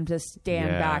appropriate for them to stand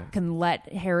back and let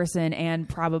Harrison and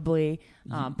probably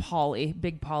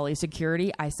Big Pauly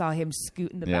security. I saw him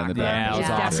scoot in the background. Yeah, He's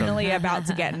definitely about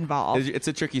to get involved. It's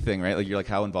a tricky thing, right? Like you're like,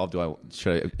 how involved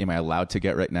am I allowed to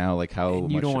get right now? Like how you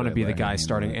much don't want to be the guy him,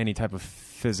 starting any type of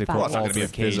physical Well, it's not going to be a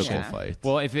altercation. physical fight.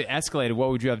 Well, if it escalated, what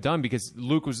would you have done? Because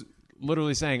Luke was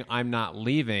literally saying, I'm not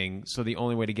leaving, so the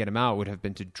only way to get him out would have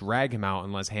been to drag him out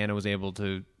unless Hannah was able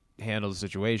to handle the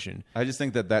situation. I just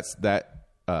think that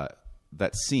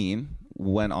scene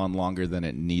went on longer than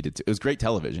it needed to. It was great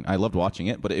television. I loved watching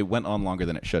it, but it went on longer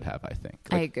than it should have, I think.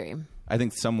 I agree. I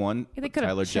think someone,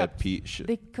 Tyler, Jed, Pete, should...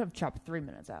 They could have chopped 3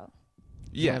 minutes out.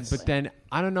 Yes. Yeah, but then,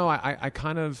 I don't know, I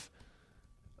kind of...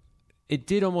 It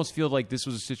did almost feel like this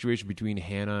was a situation between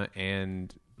Hannah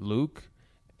and Luke.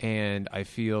 And I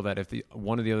feel that if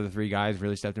one of the other three guys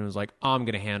really stepped in and was like, I'm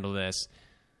going to handle this,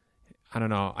 I don't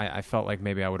know. I felt like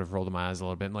maybe I would have rolled my eyes a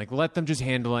little bit and like, let them just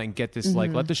handle it and get this,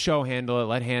 like, let the show handle it.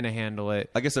 Let Hannah handle it.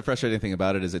 I guess the frustrating thing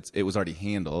about it is it was already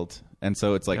handled. And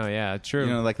so it's like, oh, yeah, true.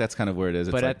 You know, like that's kind of where it is.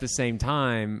 It's but like, at the same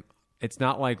time, it's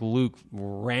not like Luke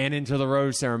ran into the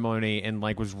rose ceremony and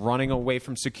like was running away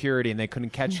from security and they couldn't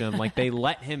catch him. Like they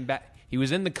let him back. He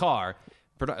was in the car.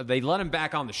 They let him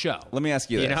back on the show. Let me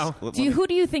ask you this. Know? Who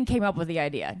do you think came up with the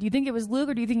idea? Do you think it was Luke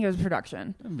or do you think it was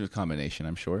production? It was a combination,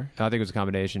 I'm sure. I think it was a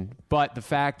combination. But the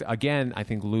fact, again, I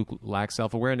think Luke lacks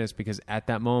self-awareness because at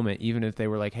that moment, even if they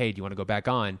were like, hey, do you want to go back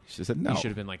on? She said no. He should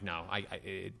have been like, no.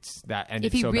 It's that ended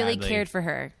if he so really badly. cared for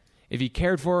her. If he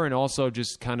cared for her and also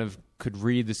just kind of could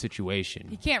read the situation.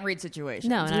 He can't read situations.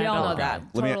 No, we all know okay.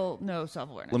 that. Total no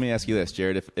self-awareness. Let me ask you this,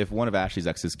 Jared. If one of Ashley's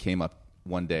exes came up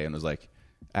one day and was like,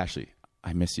 Ashley,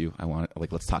 I miss you. I want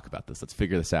like let's talk about this. Let's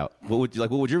figure this out. What would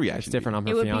your reaction? It's different. I'm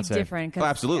her it would fiance. be different. Oh,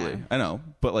 absolutely, yeah. I know.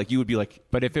 But like you would be like,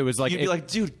 but if it was like, you'd be like,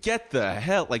 dude, get the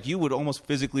hell. Like you would almost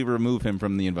physically remove him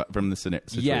from the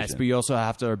situation. Yes, but you also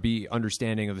have to be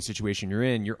understanding of the situation you're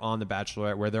in. You're on The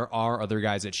Bachelorette, where there are other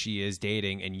guys that she is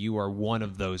dating, and you are one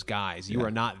of those guys. You are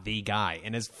not the guy.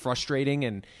 And as frustrating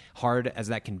and hard as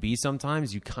that can be,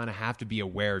 sometimes you kind of have have to be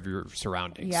aware of your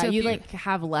surroundings. Yeah, So you like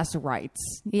have less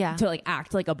rights. Yeah. To like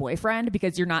act like a boyfriend boyfriend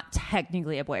because you're not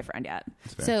technically a boyfriend yet.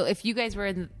 So if you guys were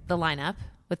in the lineup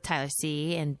with Tyler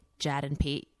C and Jed and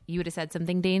Pete, you would have said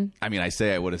something, Dean? I mean, I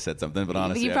say I would have said something, but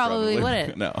honestly, you probably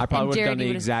wouldn't. No. I probably would have done the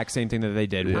Jared, exact same thing that they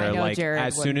did. I Where, know like, Jared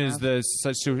as soon wouldn't as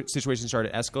the situation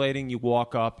started escalating, you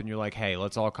walk up and you're like, "Hey,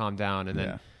 let's all calm down," and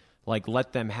then like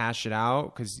let them hash it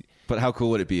out. But how cool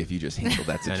would it be if you just handled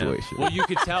that situation? Well, you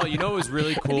could tell. You know, it was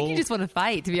really cool. I think you just want to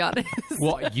fight, to be honest.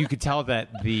 Well, you could tell that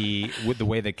with the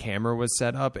way the camera was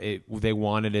set up, they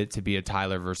wanted it to be a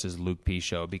Tyler versus Luke P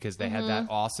show because they had that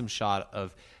awesome shot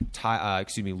of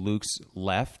Luke's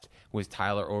left with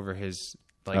Tyler over his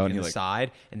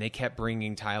side, and they kept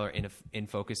bringing Tyler in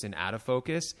focus and out of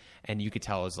focus, and you could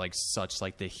tell it was like such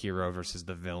like the hero versus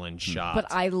the villain shot. But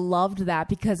I loved that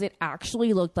because it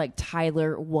actually looked like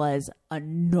Tyler was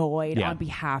annoyed on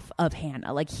behalf of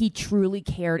Hannah. Like he truly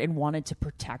cared and wanted to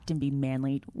protect and be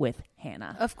manly with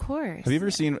Hannah. Of course. Have you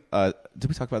ever seen? Did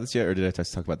we talk about this yet, or did I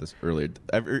talk about this earlier?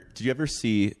 Did you ever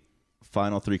see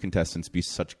final 3 contestants be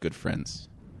such good friends?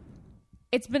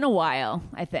 It's been a while,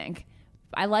 I think.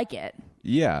 I like it.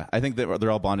 Yeah, I think that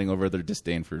they're all bonding over their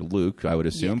disdain for Luke, I would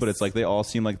assume, but it's like they all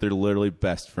seem like they're literally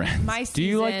best friends. Do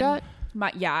you like that?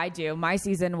 Yeah, I do. My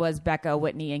season was Becca,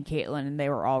 Whitney, and Caitlin, and they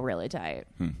were all really tight.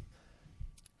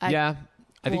 I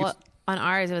think on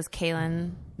ours, it was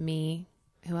Kaylin, me,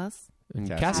 who else? And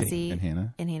Cassie. And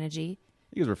Hannah. And Hannah G.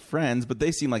 You guys were friends, but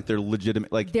they seem like they're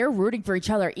legitimate. Like they're rooting for each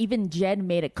other. Even Jed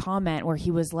made a comment where he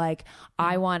was like,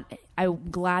 "I'm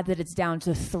glad that it's down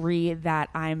to 3 that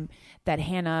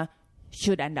Hannah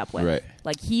should end up with." Right.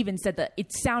 Like he even said that it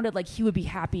sounded like he would be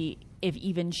happy if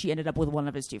even she ended up with one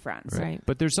of his 2 friends. Right.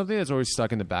 But there's something that's always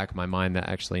stuck in the back of my mind that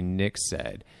actually Nick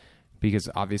said, because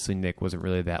obviously Nick wasn't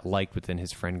really that liked within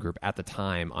his friend group at the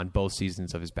time on both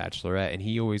seasons of his Bachelorette, and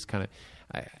he always kind of.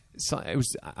 I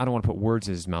don't want to put words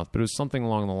in his mouth, but it was something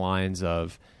along the lines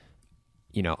of,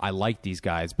 you know, I like these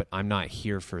guys, but I'm not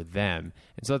here for them.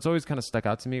 And so it's always kind of stuck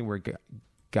out to me where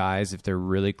guys, if they're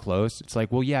really close, it's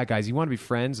like, well, yeah, guys, you want to be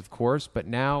friends, of course, but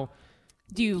now...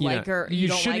 Do you like her? You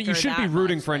should be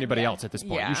rooting for anybody else at this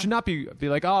point. Yeah. You should not be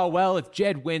like, oh, well, if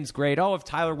Jed wins, great. Oh, if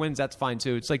Tyler wins, that's fine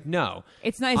too. It's like, no.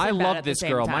 It's nice. I and bad love at this the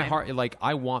same girl. time. My heart, like,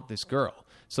 I want this girl.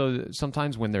 So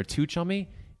sometimes when they're too chummy,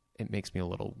 it makes me a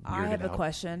little weirded I have a out.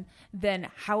 question. Then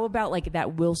how about like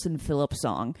that Wilson Phillips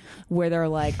song where they're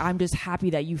like, I'm just happy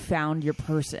that you found your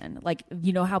person. Like,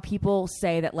 you know how people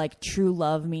say that like true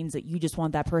love means that you just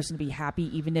want that person to be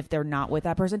happy even if they're not with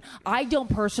that person. I don't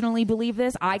personally believe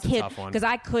this. I can't, because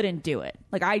I couldn't do it.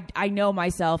 Like I know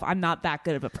myself, I'm not that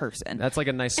good of a person. That's like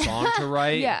a nice song to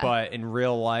write, Yeah. but in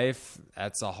real life,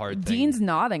 that's a hard thing. Dean's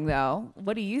nodding though.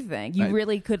 What do you think? You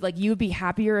really could, like, you would be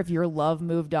happier if your love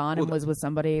moved on and was with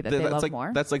somebody that they love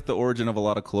more? That's like the origin of a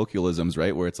lot of colloquialisms,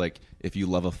 right? Where it's like, if you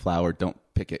love a flower, don't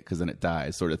pick it because then it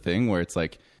dies, sort of thing. Where it's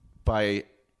like, by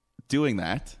doing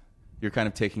that, you're kind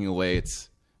of taking away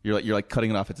you're like cutting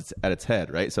it off at its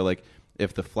head, right? So like,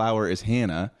 if the flower is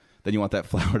Hannah, then you want that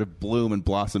flower to bloom and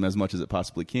blossom as much as it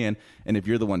possibly can. And if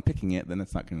you're the one picking it, then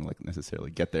it's not going to like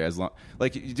necessarily get there as long.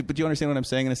 Like, but do you understand what I'm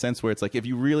saying in a sense where it's like, if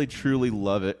you really truly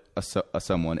love it,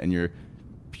 someone, and you're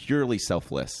purely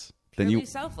selfless, then you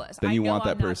want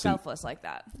that person. Selfless like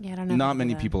that. Yeah, I don't know. Not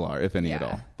many people are, if any at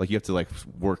all. Like, you have to like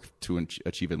work to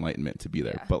achieve enlightenment to be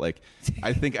there. Yeah. But like,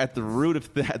 I think at the root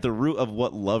of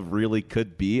what love really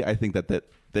could be, I think that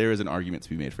there is an argument to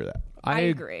be made for that. I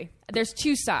agree. There's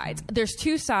 2 sides.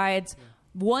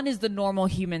 One is the normal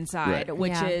human side, right,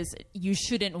 which is you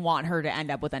shouldn't want her to end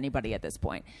up with anybody at this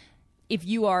point. If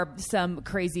you are some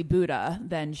crazy Buddha,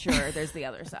 then sure, there's the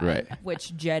other side, right,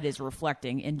 which Jed is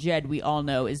reflecting. And Jed, we all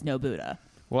know, is no Buddha.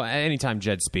 Well, anytime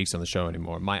Jed speaks on the show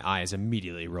anymore, my eyes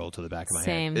immediately roll to the back of my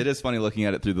head. It is funny looking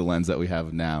at it through the lens that we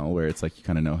have now, where it's like you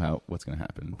kind of know what's going to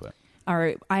happen. But all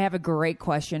right, I have a great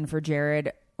question for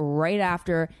Jared right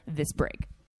after this break.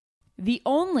 The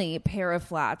only pair of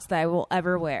flats that I will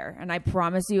ever wear, and I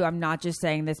promise you I'm not just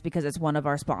saying this because it's one of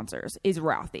our sponsors, is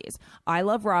Rothy's. I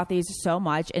love Rothy's so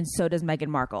much, and so does Meghan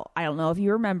Markle. I don't know if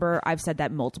you remember, I've said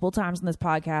that multiple times in this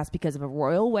podcast, because if a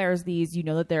royal wears these, you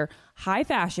know that they're high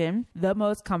fashion, the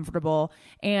most comfortable,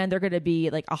 and they're going to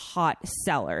be like a hot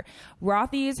seller.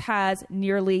 Rothy's has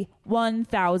nearly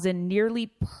 1,000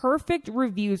 nearly perfect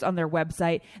reviews on their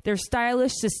website. They're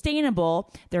stylish,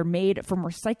 sustainable. They're made from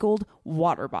recycled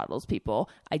water bottles, people.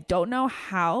 I don't know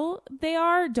how they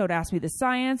are. Don't ask me the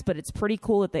science, but it's pretty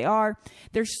cool that they are.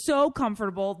 They're so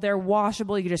comfortable. They're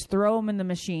washable. You can just throw them in the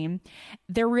machine.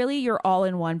 They're really your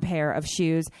all-in-one pair of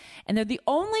shoes, and they're the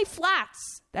only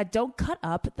flats that don't cut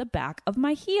up the back of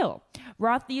my heel.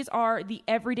 Rothy's are the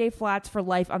everyday flats for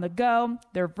life on the go.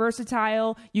 They're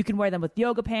versatile. You can wear them with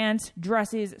yoga pants,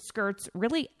 dresses, skirts,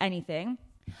 really anything.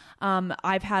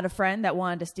 I've had a friend that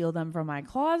wanted to steal them from my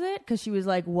closet because she was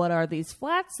like, what are these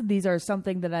flats? These are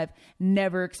something that I've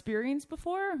never experienced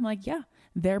before. I'm like, yeah,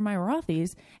 they're my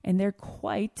Rothy's, and they're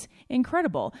quite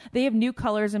incredible. They have new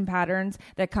colors and patterns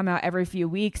that come out every few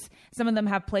weeks. Some of them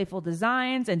have playful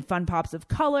designs and fun pops of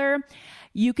color.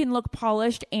 You can look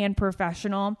polished and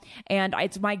professional, and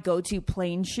it's my go-to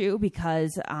plain shoe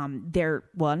because they're,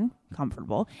 one,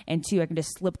 comfortable, and two, I can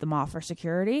just slip them off for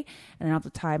security, and I don't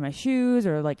have to tie my shoes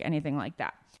or like anything like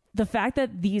that. The fact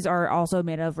that these are also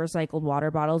made of recycled water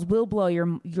bottles will blow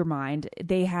your mind.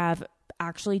 They have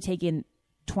actually taken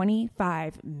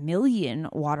 25 million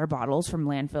water bottles from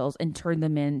landfills and turned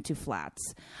them into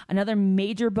flats. Another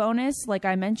major bonus, like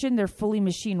I mentioned, they're fully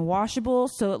machine washable,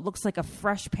 so it looks like a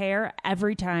fresh pair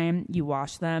every time you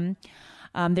wash them.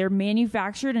 They're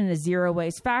manufactured in a zero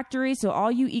waste factory, so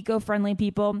all you eco-friendly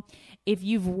people, if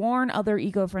you've worn other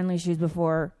eco-friendly shoes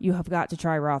before, you have got to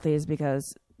try Rothy's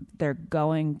because they're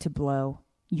going to blow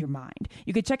your mind.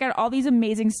 You can check out all these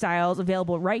amazing styles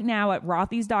available right now at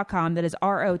rothys.com. That is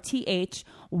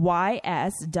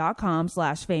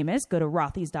ROTHYS.com/famous. Go to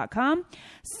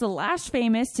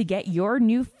rothys.com/famous to get your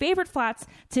new favorite flats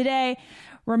today.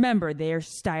 Remember, they're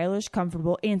stylish,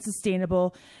 comfortable, and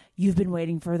sustainable. You've been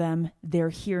waiting for them. They're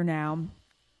here now,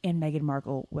 and Meghan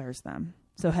Markle wears them.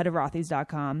 So head to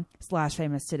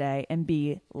rothys.com/famous today and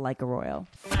be like a royal.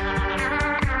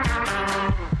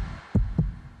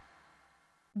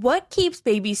 What keeps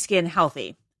baby skin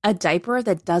healthy? A diaper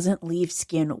that doesn't leave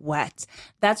skin wet.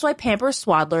 That's why Pampers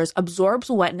Swaddlers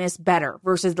absorbs wetness better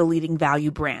versus the leading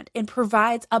value brand and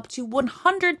provides up to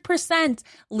 100%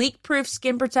 leak-proof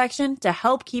skin protection to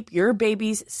help keep your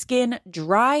baby's skin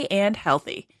dry and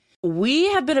healthy.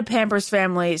 We have been a Pampers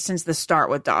family since the start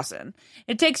with Dawson.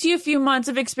 It takes you a few months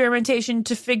of experimentation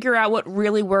to figure out what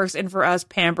really works, and for us,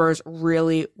 Pampers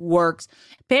really works.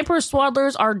 Pampers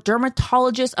Swaddlers are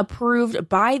dermatologist approved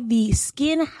by the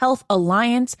Skin Health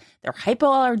Alliance. They're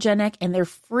hypoallergenic and they're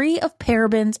free of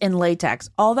parabens and latex.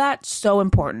 All that so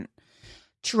important.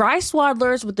 Try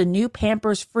Swaddlers with the new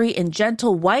Pampers Free and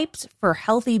Gentle wipes for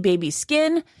healthy baby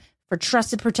skin. For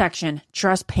trusted protection,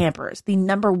 trust Pampers, the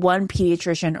 #1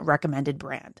 pediatrician recommended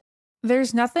brand.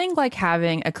 There's nothing like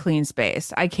having a clean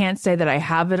space. I can't say that I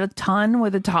have it a ton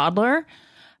with a toddler,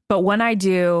 but when I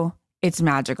do, it's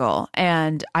magical.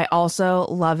 And I also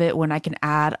love it when I can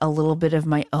add a little bit of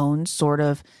my own sort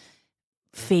of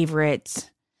favorite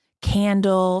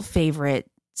candle, favorite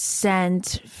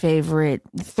scent, favorite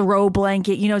throw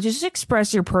blanket, just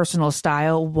express your personal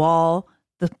style while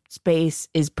the space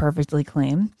is perfectly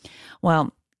clean.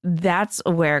 Well, that's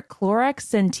where Clorox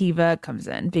Scentiva comes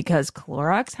in, because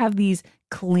Clorox have these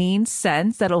clean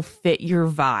scents that'll fit your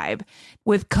vibe.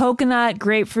 With coconut,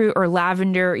 grapefruit, or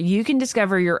lavender, you can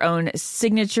discover your own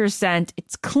signature scent.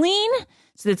 It's clean,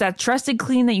 so it's that trusted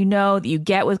clean that you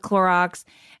get with Clorox,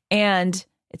 and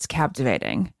it's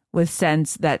captivating with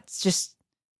scents that's just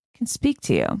can speak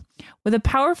to you. With a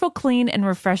powerful, clean, and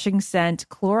refreshing scent,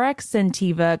 Clorox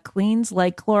Scentiva cleans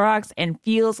like Clorox and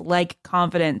feels like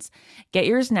confidence. Get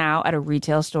yours now at a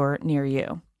retail store near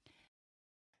you.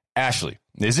 Ashley,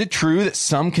 is it true that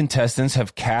some contestants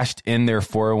have cashed in their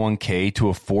 401k to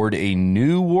afford a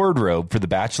new wardrobe for The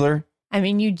Bachelor? I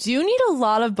mean, you do need a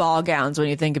lot of ball gowns when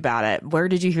you think about it. Where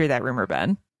did you hear that rumor,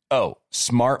 Ben? Oh,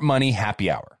 Smart Money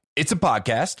Happy Hour. It's a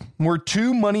podcast where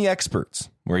two money experts,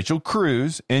 Rachel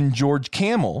Cruz and George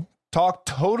Camel, talk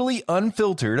totally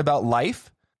unfiltered about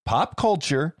life, pop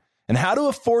culture, and how to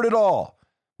afford it all,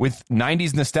 with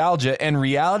 90s nostalgia and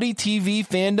reality TV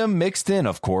fandom mixed in,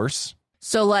 of course.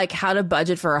 So like how to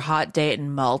budget for a hot date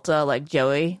in Malta like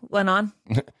Joey went on?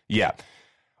 Yeah.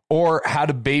 Or how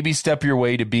to baby step your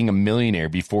way to being a millionaire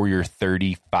before you're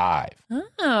 35.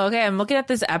 Oh, okay. I'm looking at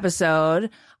this episode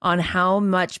on how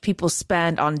much people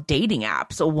spend on dating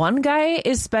apps. So one guy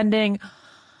is spending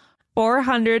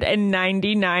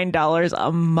 $499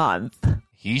 a month.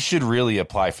 He should really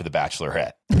apply for The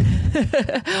Bachelorette.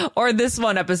 Or this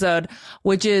one episode,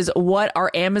 which is what our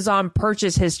Amazon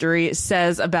purchase history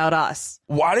says about us.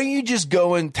 Why don't you just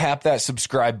go and tap that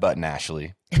subscribe button,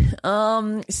 Ashley?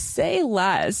 Say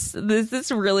less. This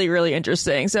is really, really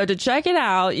interesting. So to check it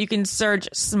out, you can search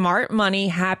Smart Money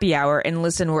Happy Hour and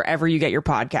listen wherever you get your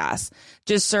podcasts.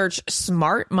 Just search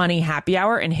Smart Money Happy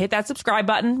Hour and hit that subscribe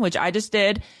button, which I just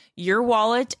did. Your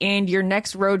wallet and your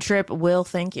next road trip will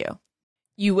thank you.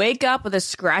 You wake up with a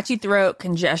scratchy throat,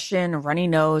 congestion, runny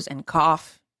nose, and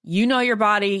cough. You know your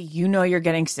body. You know you're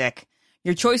getting sick.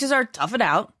 Your choices are tough it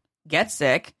out, get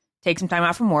sick, take some time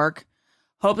out from work,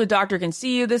 hope the doctor can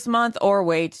see you this month, or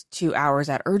wait 2 hours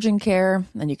at urgent care.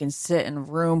 Then you can sit in a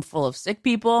room full of sick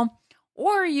people.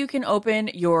 Or you can open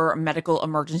your medical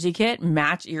emergency kit,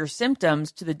 match your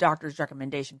symptoms to the doctor's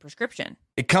recommendation prescription.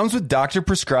 It comes with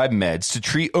doctor-prescribed meds to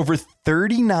treat over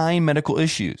 39 medical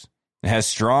issues. It has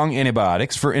strong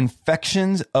antibiotics for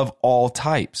infections of all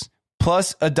types,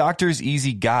 plus a doctor's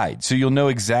easy guide, so you'll know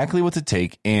exactly what to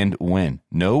take and when.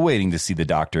 No waiting to see the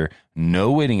doctor,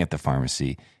 no waiting at the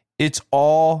pharmacy. It's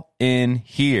all in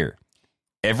here.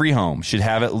 Every home should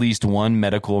have at least one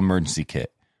medical emergency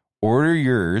kit. Order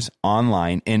yours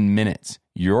online in minutes.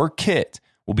 Your kit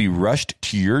will be rushed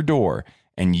to your door,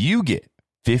 and you get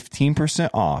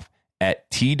 15% off at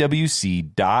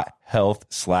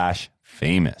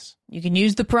twc.health/famous. You can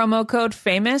use the promo code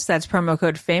FAMOUS. That's promo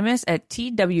code FAMOUS at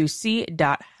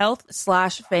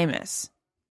twc.health/famous.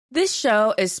 This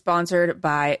show is sponsored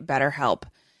by BetterHelp.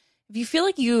 If you feel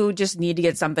like you just need to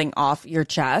get something off your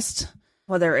chest,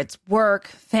 whether it's work,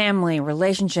 family,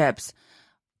 relationships,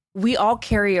 we all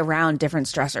carry around different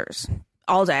stressors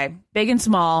all day, big and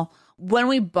small. When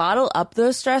we bottle up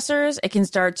those stressors, it can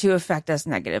start to affect us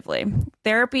negatively.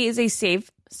 Therapy is a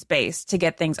safe space to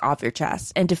get things off your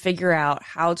chest and to figure out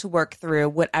how to work through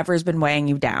whatever's been weighing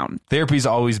you down. Therapy's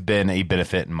always been a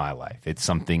benefit in my life. It's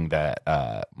something that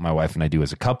my wife and I do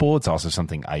as a couple. It's also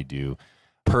something I do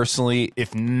personally.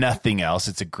 If nothing else,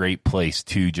 it's a great place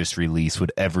to just release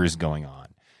whatever is going on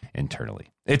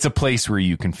internally. It's a place where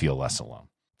you can feel less alone.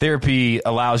 Therapy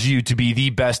allows you to be the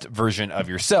best version of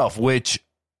yourself, which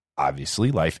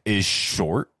obviously life is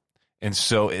short. And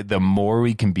so the more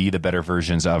we can be the better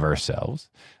versions of ourselves,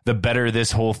 the better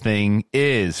this whole thing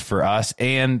is for us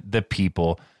and the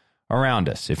people around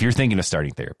us. If you're thinking of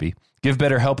starting therapy, give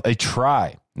BetterHelp a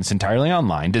try. It's entirely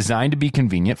online, designed to be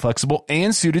convenient, flexible,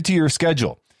 and suited to your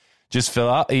schedule. Just fill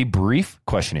out a brief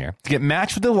questionnaire to get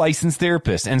matched with a licensed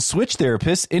therapist and switch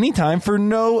therapists anytime for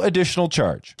no additional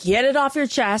charge. Get it off your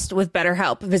chest with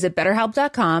BetterHelp. Visit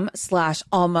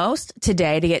BetterHelp.com/almost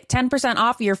today to get 10%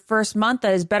 off your first month.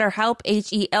 That is BetterHelp,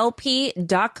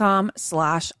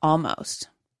 HELP.com/almost.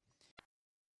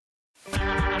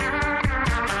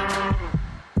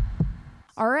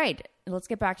 All right, let's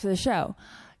get back to the show.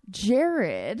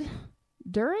 Jared,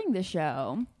 during the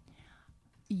show,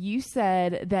 you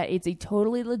said that it's a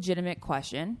totally legitimate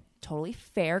question, totally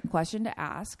fair question to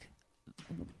ask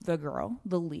the girl,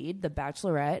 the lead, the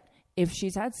bachelorette, if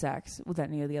she's had sex with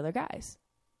any of the other guys.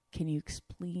 Can you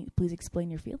please explain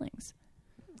your feelings?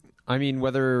 I mean,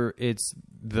 whether it's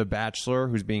the bachelor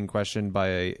who's being questioned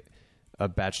by a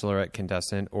bachelorette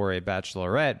contestant or a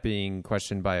bachelorette being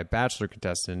questioned by a bachelor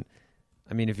contestant,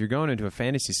 I mean, if you're going into a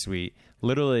fantasy suite,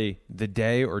 literally the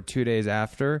day or 2 days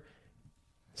after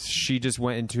she just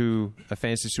went into a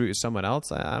fantasy suite with someone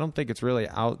else, I don't think it's really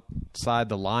outside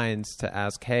the lines to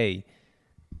ask, hey,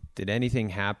 did anything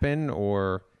happen?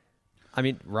 Or, I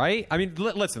mean, right? I mean,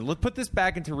 listen, let's put this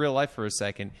back into real life for a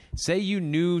second. Say you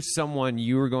knew someone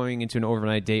you were going into an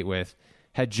overnight date with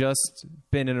had just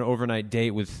been in an overnight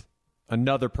date with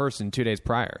another person 2 days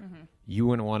prior. Mm-hmm. You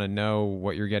wouldn't want to know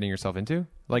what you're getting yourself into?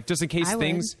 Like, just in case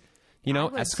things...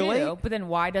 escalate. Too, but then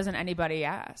why doesn't anybody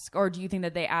ask? Or do you think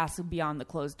that they ask beyond the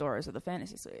closed doors of the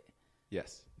fantasy suite?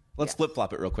 Yes. Let's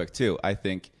flip-flop it real quick, too. I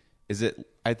think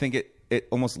it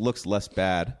almost looks less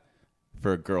bad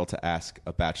for a girl to ask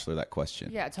a bachelor that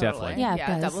question. Yeah, totally. Definitely.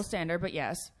 Yeah, double standard, but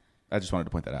yes. I just wanted to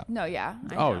point that out. No, yeah.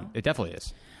 It definitely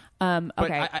is. Okay.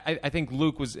 But I think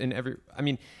Luke was in every... I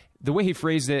mean... The way he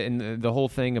phrased it and the whole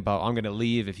thing about I'm going to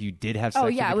leave if you did have sex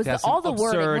with it was all the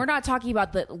absurd. wording. We're not talking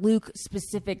about the Luke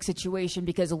specific situation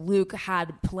because Luke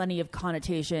had plenty of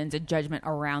connotations and judgment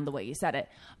around the way he said it.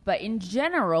 But in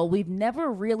general, we've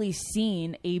never really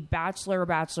seen a bachelor or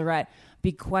bachelorette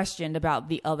be questioned about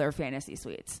the other fantasy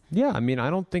suites. Yeah, I mean,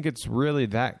 I don't think it's really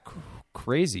that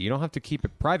crazy. You don't have to keep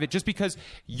it private just because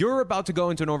you're about to go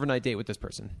into an overnight date with this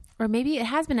person. Or maybe it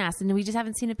has been asked and we just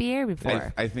haven't seen it be aired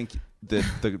before. I think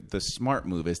the smart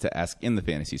move is to ask in the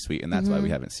fantasy suite, and that's why we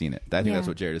haven't seen it. I think that's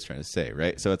what Jared is trying to say,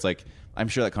 right? So it's like, I'm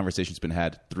sure that conversation's been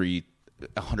had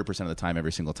 100% of the time,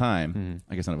 every single time.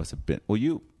 I guess none of us have been. Well,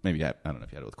 you maybe have, I don't know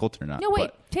if you had it with Colton or not. No,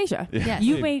 wait, Tayshia,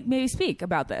 you may speak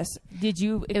about this. Did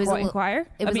you inquire?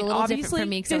 It was a little different for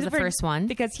me because I was the first one.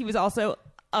 Because he was also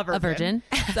a virgin.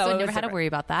 So I never had to worry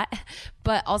about that.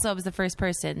 But also I was the first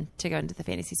person to go into the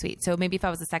fantasy suite. So maybe if I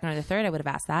was the second or the third, I would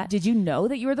have asked that. Did you know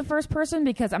that you were the first person?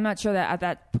 Because I'm not sure that at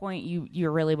that point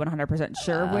you're really 100%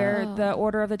 sure where the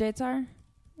order of the dates are.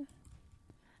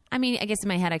 I mean, I guess in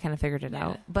my head I kind of figured it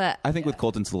out. But I think with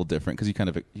Colton's a little different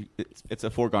because it's a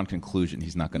foregone conclusion.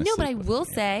 He's not going to No, but I will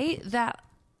say that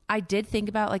I did think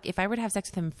about, like, if I were to have sex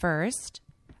with him first,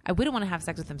 I wouldn't want to have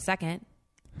sex with him second.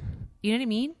 You know what I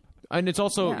mean? And it's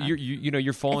also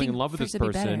you're falling in love with this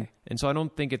person, and so I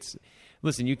don't think it's.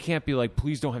 Listen, you can't be like,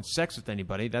 please don't have sex with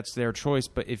anybody. That's their choice.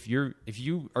 But if you're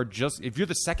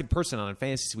the second person on a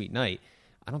fantasy suite night,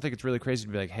 I don't think it's really crazy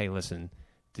to be like, hey, listen,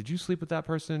 did you sleep with that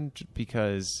person?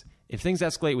 Because if things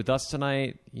escalate with us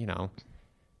tonight,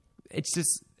 it's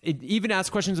just. It even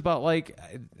asks questions about, like,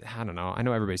 I don't know. I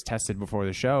know everybody's tested before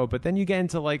the show, but then you get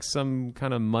into, like, some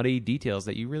kind of muddy details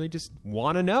that you really just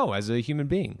want to know as a human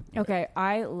being. Okay,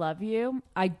 I love you.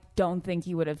 I don't think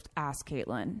you would have asked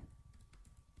Caitlyn.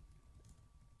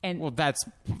 And well,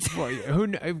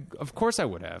 of course I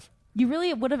would have. You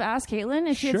really would have asked Caitlyn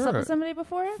if she had slept with somebody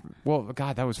before? Well,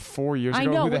 God, that was 4 years ago.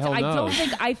 I know. Who the hell knows?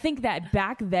 I think that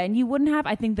back then you wouldn't have.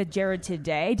 I think that Jared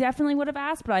today definitely would have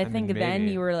asked, but I think then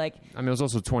you were like... I mean, I was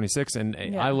also 26, and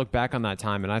I look back on that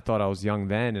time, and I thought I was young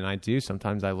then, and I do.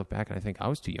 Sometimes I look back, and I think I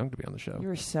was too young to be on the show.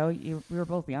 We were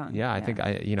both young. Yeah, I think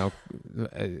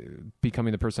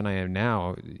becoming the person I am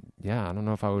now, I don't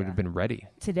know if I would have been ready.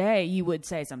 Today, you would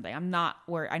say something. I'm not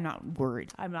worried.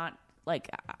 I'm not...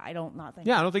 Like, I don't think.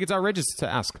 Yeah, I don't think it's outrageous to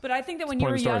ask. But I think that when you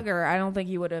were younger, I don't think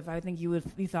you would have. I think you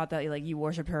thought that like you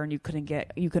worshipped her and you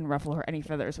couldn't ruffle her any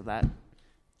feathers with that.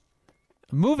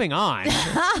 Moving on.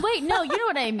 Wait, no, you know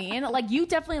what I mean? Like, you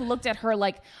definitely looked at her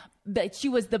like that she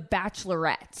was the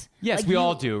Bachelorette. Yes, like we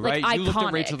all do, right? Like, you looked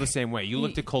at Rachel the same way. You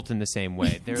looked at Colton the same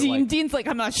way. Dean's like,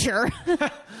 I'm not sure.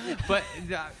 But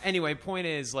anyway, point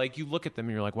is, like, you look at them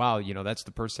and you're like, wow, that's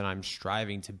the person I'm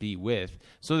striving to be with.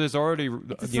 So there's already,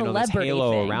 this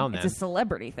halo around them. It's a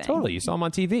celebrity thing. Totally. You saw them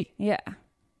on TV. Yeah.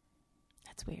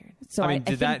 That's weird. So I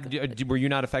mean, were you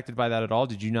not affected by that at all?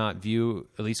 Did you not view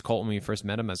at least Colton when you first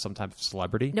met him as some type of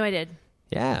celebrity? No, I did.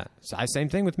 Yeah. Same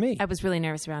thing with me. I was really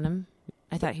nervous around him.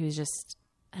 I thought he was just,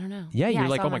 I don't know. Yeah, you're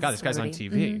like, oh my God, this guy's on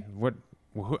TV.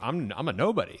 Mm-hmm. I'm a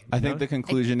nobody. I think the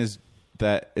conclusion is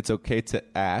that it's okay to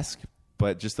ask,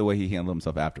 but just the way he handled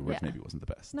himself afterwards maybe wasn't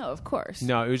the best. No, of course.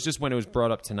 No, it was just when it was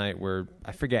brought up tonight where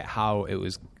I forget how it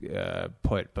was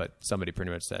put, but somebody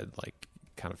pretty much said, like,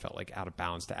 kind of felt like out of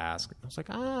bounds to ask. I was like,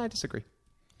 I disagree.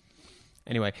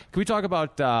 Anyway, can we talk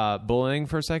about bullying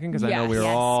for a second? Because I know we were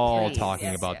all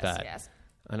talking about that. Yes.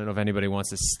 I don't know if anybody wants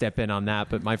to step in on that,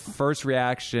 but my first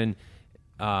reaction,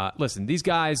 listen, these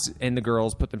guys and the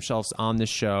girls put themselves on the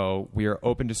show. We are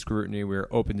open to scrutiny. We are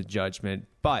open to judgment.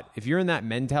 But if you're in that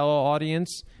Mentel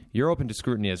audience, you're open to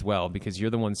scrutiny as well because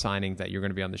you're the one signing that you're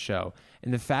going to be on the show.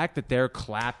 And the fact that they're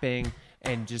clapping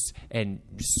and just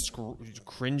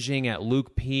cringing at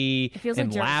Luke P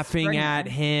and laughing at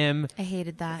him. I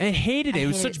hated that. I hated it. It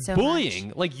was such bullying.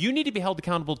 Much. Like, you need to be held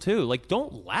accountable too. Like,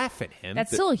 don't laugh at him.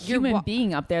 That's still a human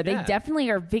being up there. They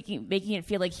definitely are making it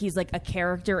feel like he's like a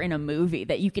character in a movie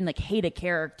that you can like hate a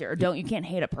character. You can't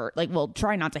hate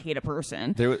try not to hate a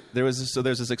person. There's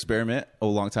this experiment a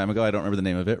long time ago. I don't remember the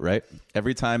name of it. Right.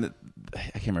 Every time I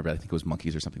can't remember. I think it was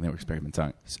monkeys or something they were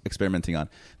experimenting on.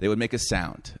 They would make a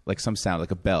sound, like some sound,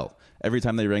 like a bell. Every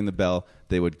time they rang the bell,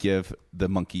 they would give the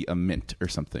monkey a mint or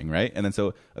something, right? And then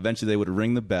so eventually they would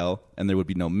ring the bell and there would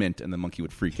be no mint and the monkey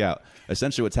would freak out.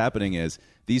 Essentially what's happening is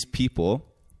these people,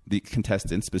 the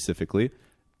contestants specifically,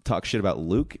 talk shit about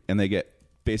Luke and they get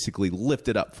basically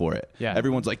lifted up for it. Yeah.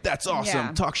 Everyone's like, that's awesome.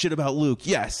 Yeah. Talk shit about Luke.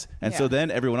 Yes. And so then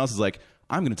everyone else is like,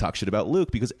 I'm going to talk shit about Luke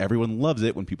because everyone loves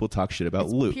it when people talk shit about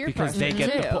Luke. Because they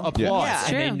get the applause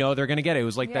and they know they're going to get it. It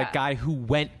was like that guy who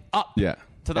went up. Yeah.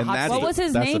 To the hot what was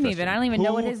his name even? I don't even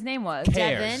know what his name was.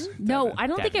 Cares? Devin? No, I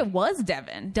don't think it was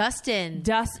Devin. Dustin.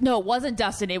 No, it wasn't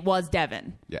Dustin. It was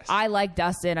Devin. Yes. I like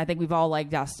Dustin. I think we've all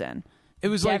liked Dustin. It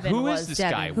was Devin like, who is this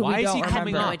guy? Why is he coming up? I have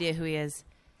no up? idea who he is.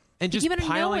 And just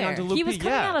piling onto Luke. He was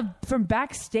coming out from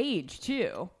backstage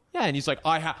too. Yeah, and he's like,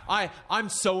 I'm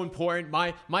so important.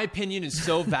 My opinion is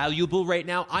so valuable right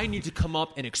now. I need to come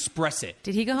up and express it.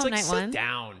 Did he go home night one? Sit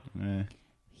down.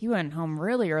 He went home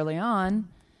really early on.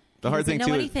 The hard thing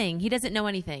too. He doesn't know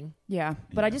anything. Yeah,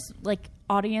 but I just like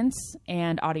audience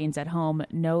at home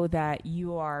know that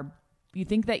you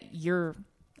think that you're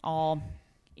all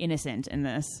innocent in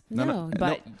this.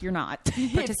 But you're not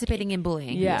participating in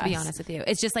bullying. Yeah, to be honest with you,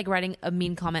 it's just like writing a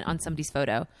mean comment on somebody's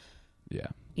photo. Yeah.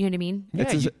 You know what I mean?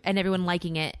 Yeah, and everyone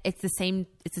liking it. It's the same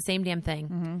damn thing.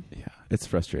 Mm-hmm. Yeah. It's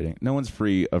frustrating. No one's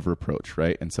free of reproach,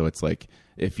 right? And so it's like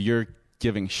if you're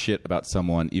giving shit about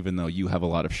someone even though you have a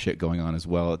lot of shit going on as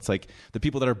well, it's like the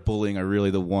people that are bullying are really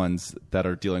the ones that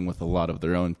are dealing with a lot of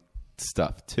their own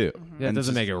stuff too. Yeah, it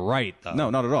doesn't make it right though. No,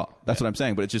 not at all. That's what I'm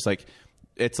saying. But it's just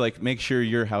like make sure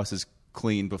your house is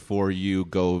clean before you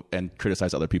go and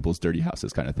criticize other people's dirty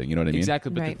houses kind of thing. You know what I mean?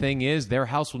 Exactly. But the thing is, their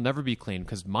house will never be clean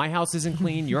because my house isn't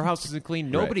clean, your house isn't clean,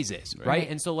 nobody's is, right?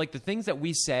 And so like the things that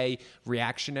we say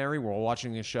reactionary, we're all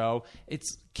watching a show,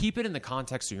 it's keep it in the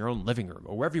context of your own living room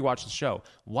or wherever you watch the show.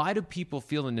 Why do people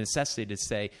feel the necessity to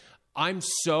say, I'm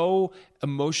so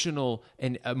emotionally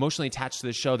attached to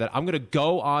the show that I'm going to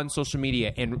go on social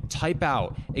media and type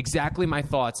out exactly my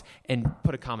thoughts and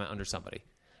put a comment under somebody?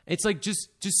 It's like just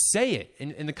say it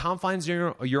in the confines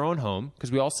of your own home,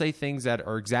 because we all say things that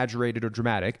are exaggerated or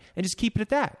dramatic, and just keep it at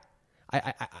that.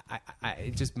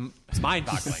 It's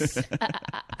mind-boggling. It's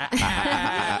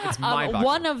mind-boggling.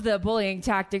 One of the bullying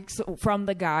tactics from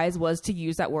the guys was to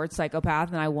use that word psychopath,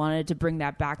 and I wanted to bring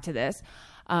that back to this.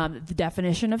 The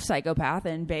definition of psychopath,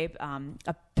 and babe,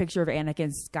 a picture of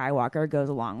Anakin Skywalker goes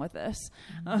along with this.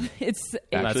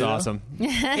 That's awesome.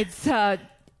 It's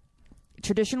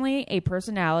traditionally a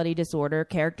personality disorder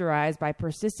characterized by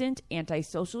persistent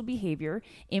antisocial behavior,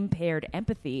 impaired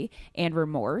empathy and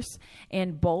remorse,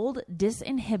 and bold,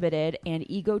 disinhibited, and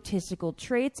egotistical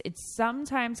traits. It's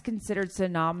sometimes considered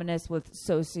synonymous with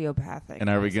sociopathic. And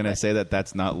are we going to say that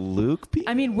that's not Luke?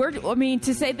 I mean,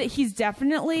 to say that he's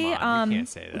definitely. Come on, you can't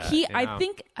say that, I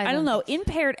think I don't know.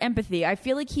 Impaired empathy. I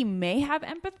feel like he may have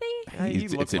empathy.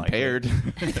 It's impaired.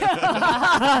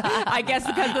 I guess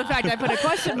because of the fact I put a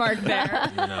question mark there.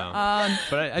 No.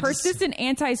 But I persistent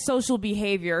antisocial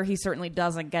behavior. He certainly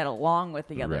doesn't get along with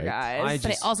the other guys.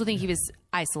 But I also think he was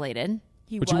isolated.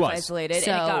 He was isolated,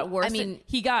 so, and it got worse. I mean,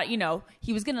 he got,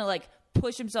 he was going to like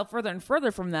push himself further and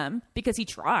further from them because he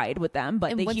tried with them,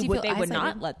 but they would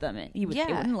not let them in. They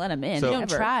wouldn't let him in. So, you don't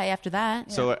try after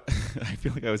that. So I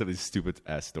feel like I always have these stupid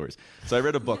ass stories. So I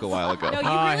read a book a while ago.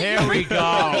 Here we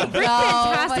go. You bring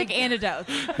fantastic anecdotes.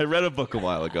 I read a book a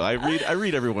while ago. I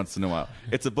read every once in a while.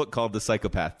 It's a book called The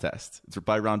Psychopath Test. It's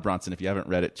by Ron Bronson. If you haven't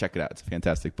read it, check it out. It's a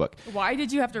fantastic book. Why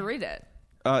did you have to read it?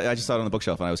 I just saw it on the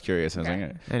bookshelf and I was curious. I was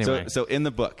like, anyway. So in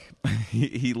the book,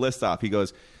 he lists off. He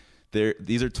goes,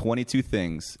 these are 22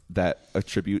 things that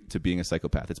attribute to being a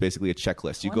psychopath. It's basically a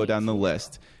checklist. You go down the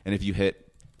list, and if you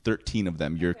hit 13 of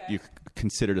them, you're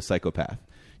considered a psychopath.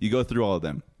 You go through all of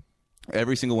them.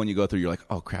 Every single one you go through, you're like,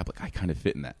 oh, crap, like I kind of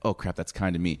fit in that. Oh, crap, that's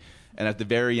kind of me. And at the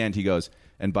very end, he goes,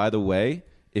 and by the way,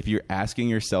 if you're asking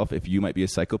yourself if you might be a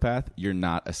psychopath, you're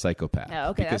not a psychopath.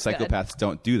 Oh, okay, because psychopaths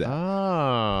don't do that.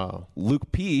 Oh.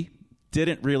 Luke P.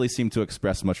 didn't really seem to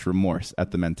express much remorse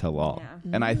at the men tell all.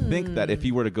 Yeah. And I think that if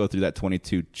he were to go through that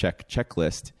 22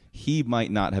 checklist, he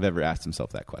might not have ever asked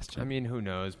himself that question. I mean, who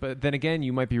knows? But then again,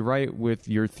 you might be right with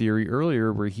your theory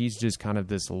earlier where he's just kind of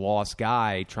this lost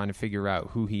guy trying to figure out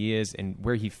who he is and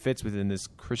where he fits within this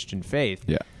Christian faith.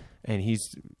 Yeah. And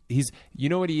he's you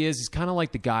know what he is? He's kind of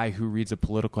like the guy who reads a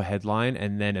political headline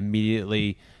and then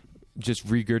immediately just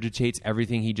regurgitates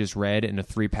everything he just read in a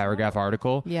 3-paragraph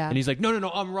article. Yeah. And he's like,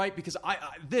 no, I'm right because I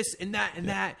this and that and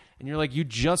that. And you're like, you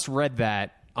just read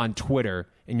that on Twitter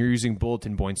and you're using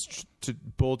bulletin points to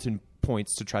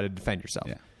try to defend yourself.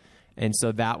 Yeah. And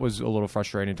so that was a little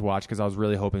frustrating to watch because I was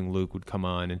really hoping Luke would come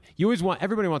on. And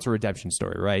everybody wants a redemption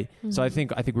story, right? Mm-hmm. So I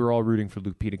think we were all rooting for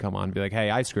Luke P to come on and be like, hey,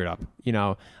 I screwed up.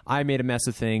 I made a mess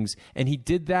of things. And he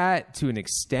did that to an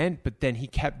extent, but then he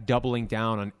kept doubling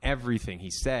down on everything he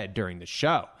said during the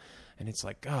show. And it's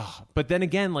like, oh. But then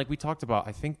again, like we talked about,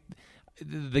 I think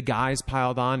the guys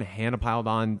piled on, Hannah piled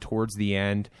on towards the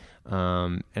end.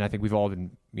 And I think we've all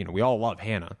been, we all love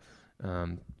Hannah.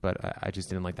 But I just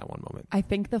didn't like that one moment. I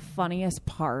think the funniest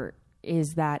part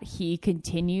is that he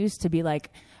continues to be like,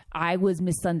 I was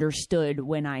misunderstood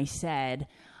when I said,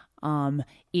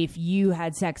 if you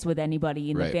had sex with anybody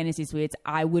in the fantasy suites,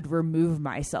 I would remove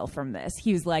myself from this.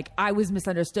 He was like, I was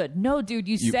misunderstood. No, dude,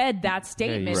 you said that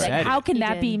statement. Like, how can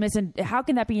that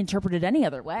be interpreted any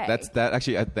other way?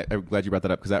 Actually, I'm glad you brought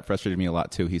that up because that frustrated me a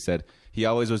lot too. He said he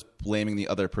always was blaming the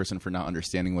other person for not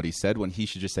understanding what he said when he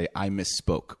should just say, I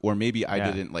misspoke, or maybe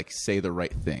I didn't say the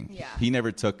right thing. Yeah. He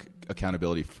never took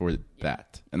accountability for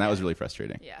that. And that was really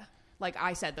frustrating. Yeah. Like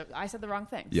I said the wrong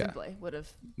thing. Yeah. Simply would have.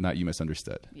 Not you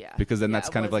misunderstood. Yeah. Because then that's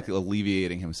kind of like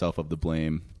alleviating himself of the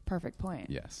blame. Perfect point.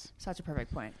 Yes. Such a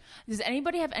perfect point. Does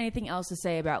anybody have anything else to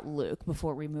say about Luke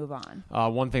before we move on?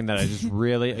 One thing that I just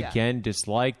really, again,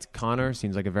 disliked. Connor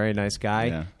seems like a very nice guy.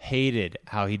 Yeah. Hated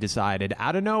how he decided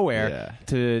out of nowhere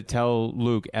to tell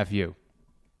Luke, F you.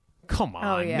 Come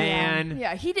on, man.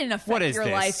 Yeah, he didn't affect your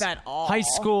life at all. High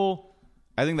school.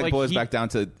 I think that boils back down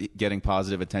to getting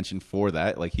positive attention for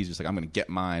that. Like he's just like, I'm going to get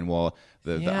mine while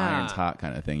the iron's hot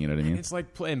kind of thing. You know what I mean? It's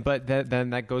like, but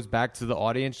then that goes back to the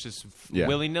audience just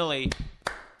willy-nilly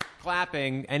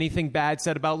clapping. Anything bad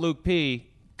said about Luke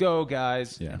P, go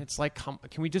guys. Yeah. And it's like,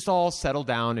 can we just all settle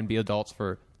down and be adults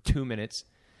for 2 minutes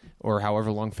or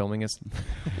however long filming is.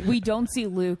 We don't see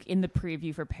Luke in the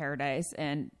preview for Paradise,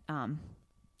 and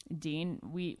Dean,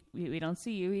 we don't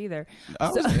see you either.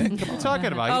 Oh, what are you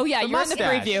talking about? Oh yeah, the you're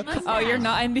mustache. in the preview. Oh, you're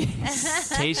not in the.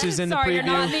 Tayshia's in the preview. Sorry, you're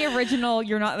not in the original.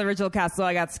 You're not in the original cast, so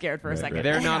I got scared for a second.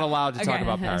 They're not allowed to talk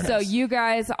about Paradise. So you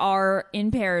guys are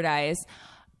in Paradise.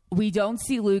 We don't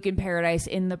see Luke in Paradise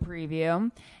in the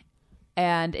preview.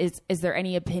 And is there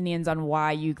any opinions on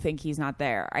why you think he's not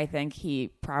there? I think he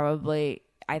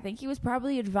was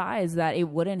probably advised that it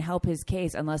wouldn't help his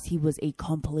case unless he was a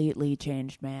completely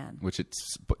changed man. Which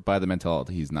it's by the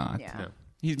mentality he's not. Yeah. No.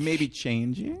 He's maybe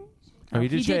changing. Oh, he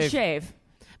did shave.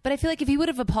 But I feel like if he would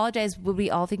have apologized, would we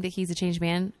all think that he's a changed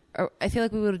man? Or I feel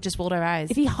like we would have just rolled our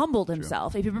eyes. If he humbled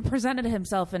himself, if he presented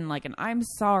himself in like an "I'm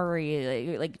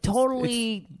sorry," like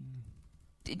totally,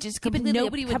 just completely,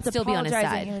 nobody would still be on his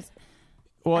side.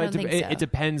 Well, it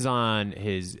depends on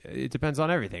it depends on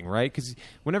everything, right? Because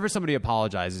whenever somebody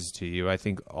apologizes to you, I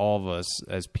think all of us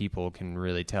as people can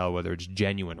really tell whether it's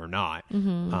genuine or not.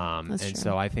 Mm-hmm.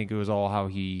 So I think it was all how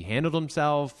he handled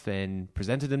himself and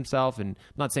presented himself. And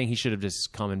I'm not saying he should have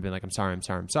just come and been like, I'm sorry,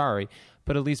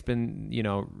 but at least been,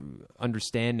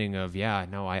 understanding of,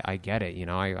 I get it.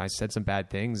 I said some bad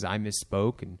things. I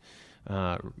misspoke and,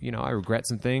 I regret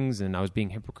some things, and I was being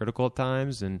hypocritical at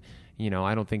times, and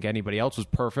I don't think anybody else was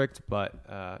perfect, but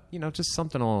just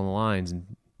something along the lines.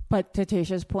 But to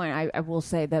Tayshia's point, I will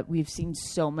say that we've seen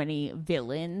so many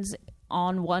villains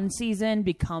on one season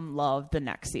become loved the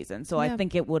next season, so I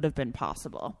think it would have been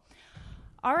possible.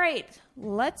 All right,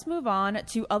 let's move on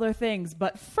to other things,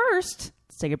 but first,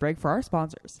 let's take a break for our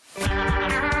sponsors.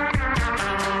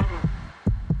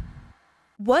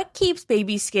 What keeps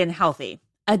baby skin healthy?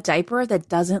 A diaper that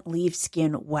doesn't leave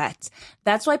skin wet.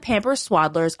 That's why Pampers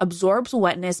Swaddlers absorbs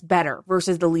wetness better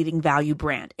versus the leading value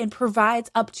brand and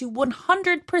provides up to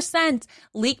 100%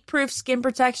 leak-proof skin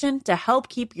protection to help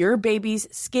keep your baby's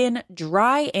skin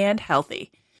dry and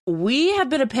healthy. We have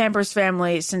been a Pampers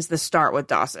family since the start with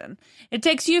Dawson. It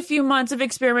takes you a few months of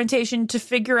experimentation to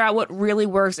figure out what really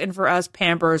works, and for us,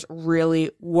 Pampers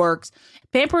really works.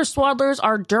 Pampers Swaddlers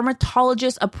are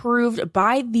dermatologist approved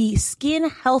by the Skin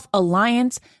Health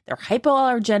Alliance. They're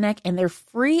hypoallergenic and they're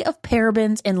free of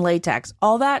parabens and latex.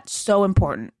 All that so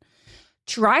important.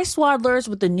 Try Swaddlers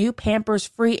with the new Pampers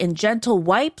Free and Gentle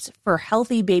wipes for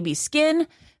healthy baby skin.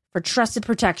 For trusted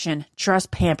protection,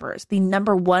 trust Pampers, the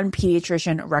 #1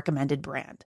 pediatrician recommended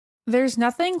brand. There's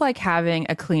nothing like having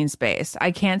a clean space.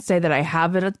 I can't say that I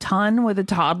have it a ton with a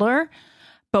toddler,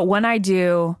 but when I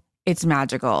do, it's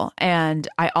magical. And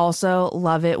I also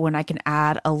love it when I can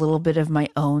add a little bit of my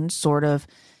own sort of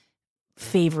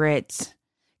favorite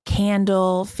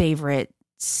candle, favorite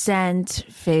scent,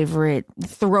 favorite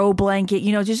throw blanket,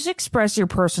 just express your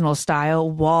personal style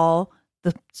while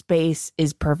the space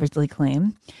is perfectly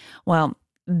clean. Well,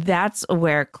 that's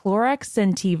where Clorox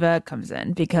Scentiva comes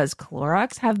in, because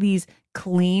Clorox have these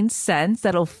clean scents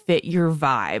that'll fit your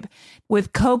vibe.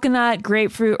 With coconut,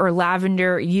 grapefruit, or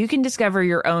lavender, you can discover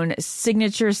your own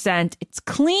signature scent. It's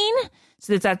clean,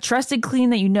 so it's that trusted clean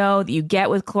that that you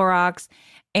get with Clorox,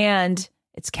 and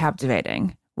it's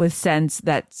captivating with scents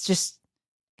that's just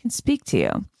can speak to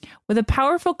you. With a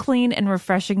powerful, clean, and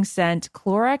refreshing scent,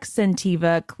 Clorox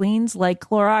Scentiva cleans like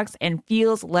Clorox and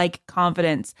feels like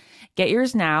confidence. Get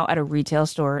yours now at a retail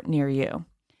store near you.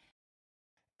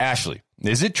 Ashley,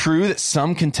 is it true that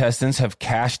some contestants have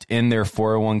cashed in their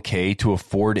 401k to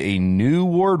afford a new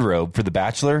wardrobe for The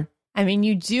Bachelor? I mean,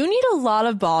 you do need a lot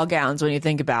of ball gowns when you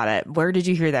think about it. Where did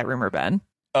you hear that rumor, Ben?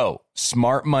 Oh,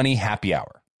 Smart Money Happy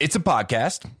Hour. It's a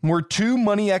podcast where two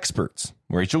money experts,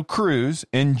 Rachel Cruz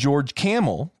and George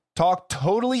Camel, talk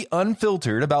totally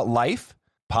unfiltered about life,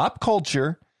 pop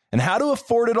culture, and how to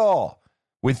afford it all,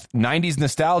 with 90s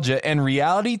nostalgia and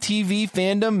reality TV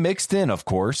fandom mixed in, of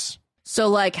course. So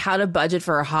like how to budget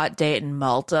for a hot date in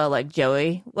Malta like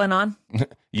Joey went on?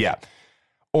 Yeah.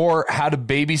 Or how to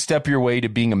baby step your way to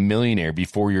being a millionaire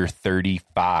before you're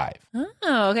 35.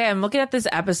 Oh, okay. I'm looking at this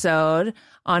episode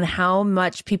on how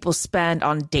much people spend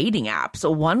on dating apps. So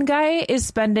one guy is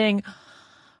spending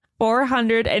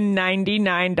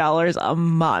 $499 a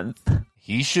month.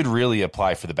 He should really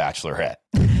apply for The Bachelorette.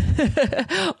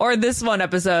 Or this one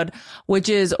episode, which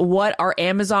is what our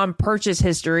Amazon purchase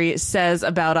history says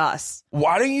about us.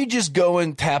 Why don't you just go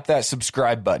and tap that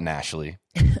subscribe button, Ashley?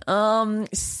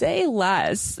 Say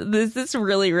less. This is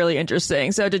really, really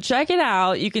interesting. So to check it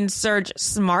out, you can search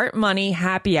Smart Money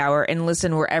Happy Hour and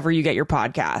listen wherever you get your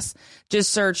podcasts.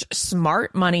 Just search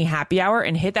Smart Money Happy Hour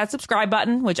and hit that subscribe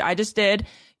button, which I just did.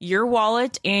 Your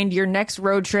wallet and your next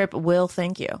road trip will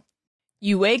thank you.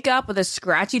 You wake up with a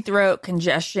scratchy throat,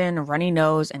 congestion, runny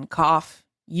nose, and cough.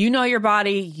 You know your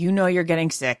body. You know you're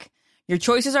getting sick. Your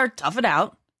choices are tough it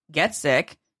out, get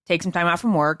sick, take some time out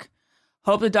from work,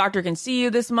 hope the doctor can see you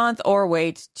this month, or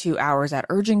wait 2 hours at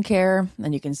urgent care.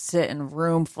 Then you can sit in a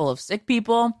room full of sick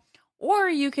people. Or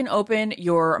you can open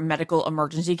your medical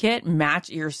emergency kit, match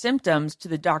your symptoms to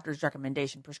the doctor's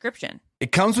recommendation prescription.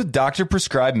 It comes with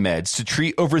doctor-prescribed meds to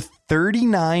treat over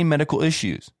 39 medical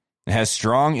issues. It has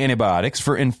strong antibiotics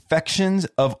for infections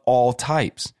of all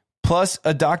types. Plus,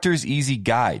 a doctor's easy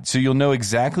guide, so you'll know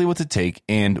exactly what to take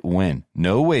and when.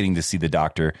 No waiting to see the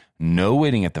doctor, no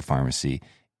waiting at the pharmacy.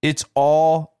 It's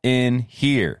all in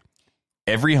here.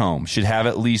 Every home should have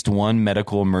at least one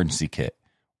medical emergency kit.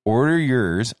 Order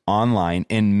yours online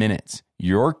in minutes.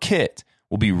 Your kit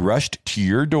will be rushed to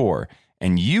your door,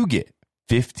 and you get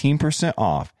 15%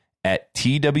 off at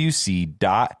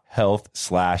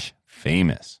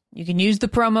twc.health/famous. You can use the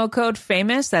promo code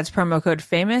FAMOUS. That's promo code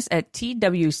FAMOUS at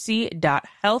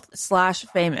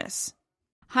twc.health/famous.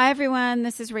 Hi, everyone.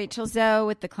 This is Rachel Zoe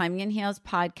with the Climbing in Heels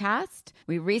podcast.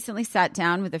 We recently sat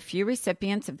down with a few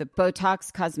recipients of the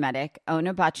Botox Cosmetic,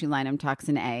 Onabotulinum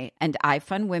Toxin A, and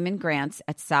iFund Women grants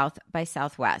at South by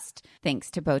Southwest,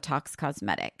 thanks to Botox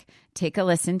Cosmetic. Take a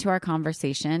listen to our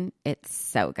conversation. It's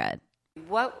so good.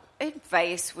 What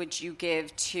advice would you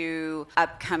give to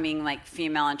upcoming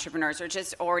female entrepreneurs or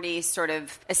just already sort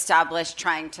of established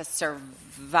trying to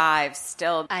survive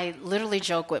still? I literally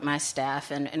joke with my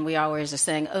staff and we always are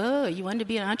saying, oh, you want to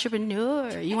be an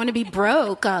entrepreneur? You want to be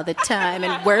broke all the time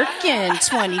and working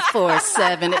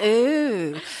 24/7.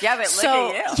 Ooh. Yeah, but look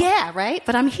at you. Yeah, right?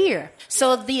 But I'm here.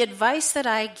 So the advice that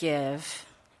I give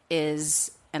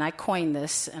is, and I coined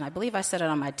this, and I believe I said it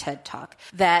on my TED Talk,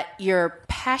 that your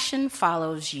passion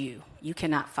follows you. You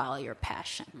cannot follow your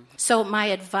passion. So my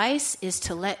advice is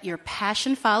to let your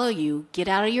passion follow you, get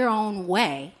out of your own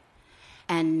way,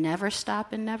 and never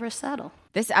stop and never settle.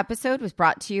 This episode was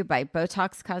brought to you by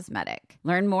Botox Cosmetic.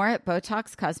 Learn more at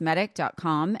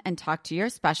BotoxCosmetic.com and talk to your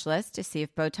specialist to see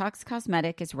if Botox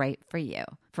Cosmetic is right for you.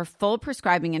 For full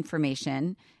prescribing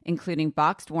information, including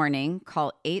boxed warning,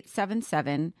 call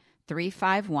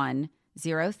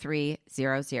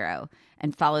 877-351-0300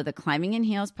 and follow the Climbing in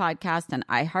Heels podcast on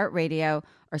iHeartRadio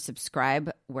or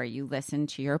subscribe where you listen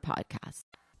to your podcast.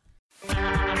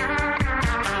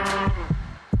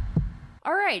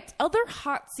 All right. Other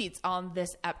hot seats on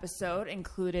this episode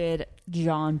included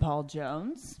John Paul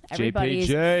Jones, everybody's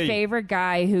favorite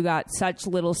guy who got such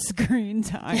little screen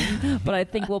time, but I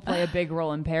think will play a big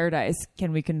role in Paradise.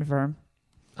 Can we confirm?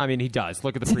 I mean, he does.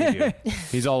 Look at the preview.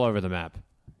 He's all over the map.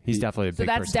 He's definitely a big personality.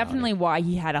 So that's personality. definitely why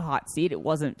he had a hot seat. It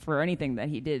wasn't for anything that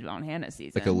he did on Hannah's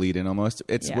season. Like a lead-in almost.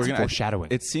 It's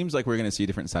foreshadowing. It seems like we're going to see a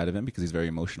different side of him because he's very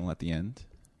emotional at the end.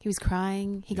 He was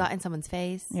crying. He got in someone's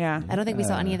face. Yeah. I don't think we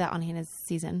saw any of that on Hannah's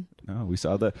season. No, we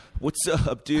saw the, what's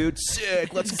up, dude?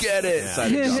 Sick, let's get it.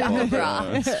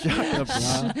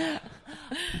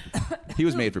 He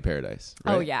was made for Paradise,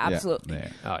 right? Oh, yeah, absolutely. Yeah.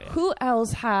 Oh, yeah. Who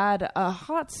else had a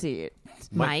hot seat?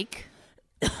 Mike,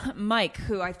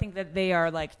 who I think that they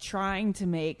are trying to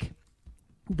make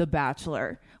The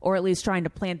Bachelor, or at least trying to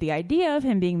plant the idea of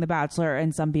him being The Bachelor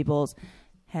in some people's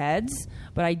heads,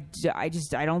 but I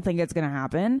don't think it's going to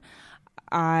happen.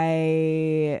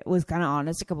 I was kind of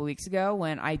honest a couple weeks ago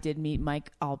when I did meet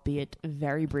Mike, albeit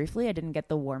very briefly. I didn't get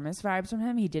the warmest vibes from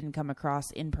him. He didn't come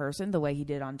across in person the way he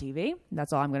did on TV.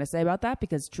 That's all I'm going to say about that,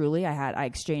 because truly I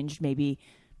exchanged maybe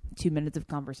 2 minutes of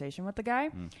conversation with the guy.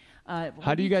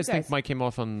 How do you guys think Mike came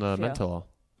off on the mental law?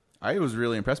 I was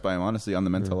really impressed by him, honestly, on the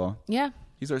mental law. yeah.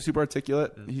 He's super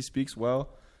articulate. He speaks well.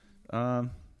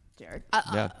 Jared.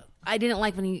 Yeah. I didn't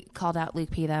like when he called out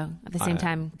Luke P, though, at the same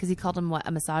time, because he called him,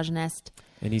 a misogynist.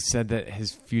 And he said that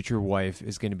his future wife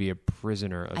is going to be a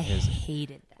prisoner of his. I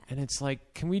hated that. And it's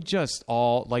like, can we just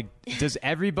all, does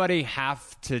everybody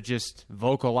have to just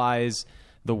vocalize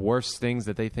the worst things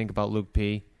that they think about Luke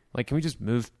P? Can we just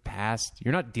move past?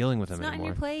 You're not dealing with him It's not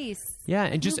anymore. in your place. Yeah,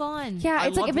 and Move on. Yeah, it's I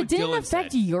if loved it what didn't Dylan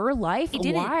affect said. your life, It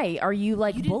didn't. why are you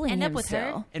You didn't bullying end up him with still?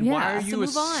 her. And why are so you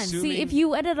move on. assuming? See, if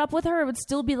you ended up with her, it would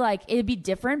still be it'd be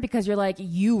different because you're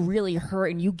you really hurt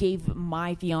and you gave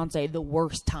my fiance the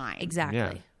worst time. Exactly.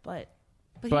 Yeah. But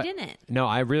But he didn't. No,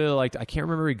 I really liked. I can't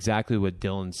remember exactly what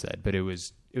Dylan said, but it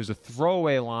was a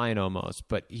throwaway line almost.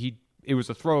 But it was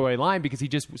a throwaway line because he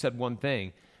just said one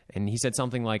thing, and he said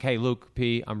something like, "Hey, Luke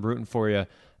P, I'm rooting for you,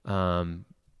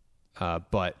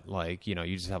 but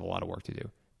you just have a lot of work to do."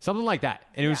 Something like that,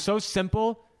 and it was so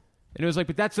simple. And it was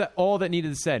but that's all that needed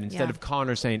to be said. Instead of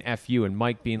Connor saying "F you" and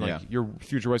Mike being your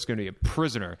future wife's going to be a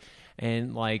prisoner,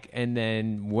 and and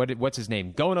then what's his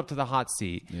name going up to the hot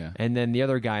seat, and then the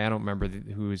other guy I don't remember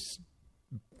who's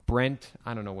Brent.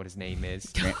 I don't know what his name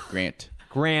is. Grant.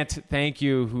 Grant, thank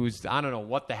you. Who's I don't know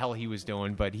what the hell he was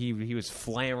doing, but he was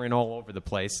flaring all over the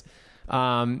place.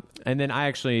 And then I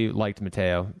actually liked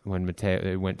Mateo when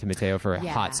it went to Mateo for a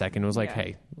hot second. It was like,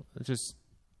 hey, let's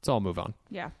all move on.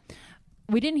 Yeah.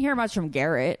 We didn't hear much from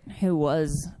Garrett, who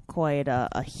was quite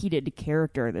a heated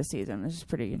character this season. This is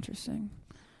pretty interesting.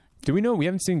 Do we know? We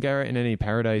haven't seen Garrett in any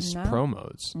Paradise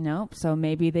promos. Nope. So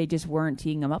maybe they just weren't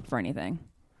teeing him up for anything.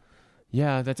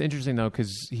 Yeah, that's interesting, though,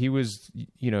 because he was,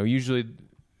 usually, it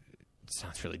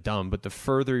sounds really dumb, but the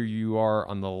further you are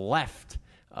on the left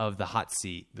of the hot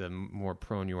seat, the more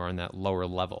prone you are on that lower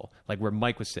level, like where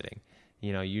Mike was sitting.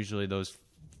 Usually those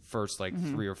first,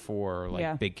 3 or 4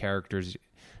 are, big characters.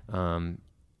 And,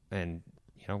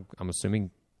 I'm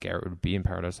assuming Garrett would be in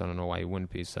Paradise. I don't know why he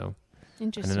wouldn't be, so.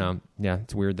 Interesting. I don't know. Yeah,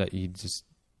 it's weird that he just...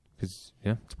 Because,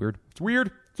 it's weird. It's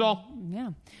weird. That's all. Yeah.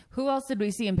 Who else did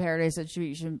we see in Paradise that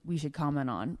we should comment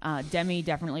on? Demi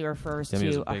definitely refers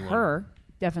to her.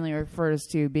 Definitely refers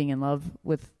to being in love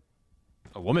with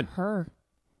a woman. Her.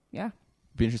 Yeah.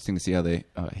 Be interesting to see how they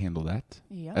handle that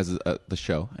as the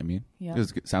show. I mean,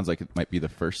 it sounds like it might be the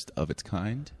first of its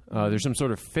kind. There's some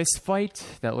sort of fist fight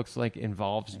that looks like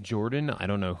involves Jordan. I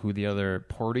don't know who the other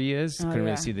party is. Couldn't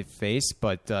really see the face,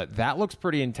 but that looks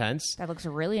pretty intense. That looks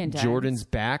really intense. Jordan's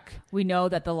back. We know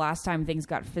that the last time things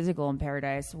got physical in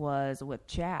Paradise was with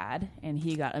Chad, and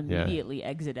he got immediately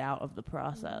exited out of the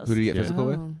process. Who did he get physical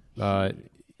with?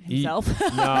 Himself?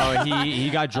 No, he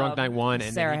got drunk night one,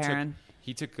 and Sarah then Heron.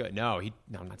 He took not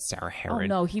Sarah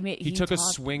Heron. Oh no, he took a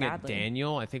swing badly at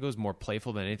Daniel. I think it was more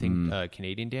playful than anything.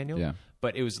 Canadian Daniel. Yeah,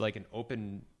 but it was like an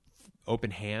open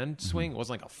hand swing. It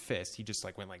wasn't like a fist. He just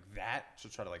went like that to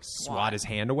try to swat his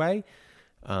hand away.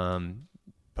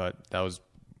 But that was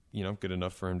good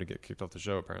enough for him to get kicked off the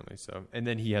show apparently. So and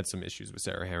then he had some issues with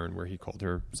Sarah Heron where he called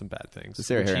her some bad things. The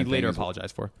Sarah Heron he later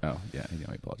apologized for. Oh yeah,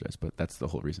 I apologized. But that's the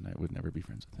whole reason I would never be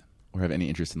friends with him or have any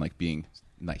interest in being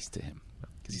nice to him.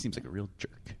 Because he seems like a real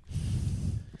jerk.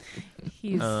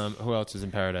 Who else is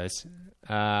in Paradise?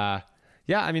 I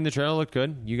mean, the trailer looked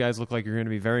good. You guys look like you're going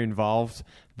to be very involved.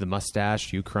 The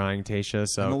mustache, you crying, Tayshia.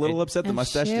 So I'm a little upset the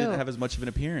mustache didn't have as much of an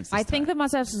appearance this I think time. the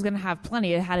mustache was going to have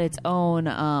plenty. It had its own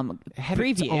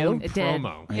preview. Its own it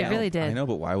promo. did. It really did. I know,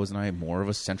 but why wasn't I more of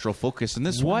a central focus in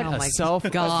this What one? a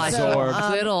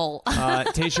self-absorbed. Little.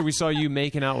 Tayshia, we saw you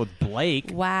making out with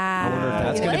Blake. Wow. I wonder if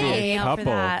that's going to be a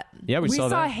couple. Yeah, we saw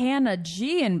that. Hannah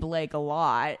G and Blake a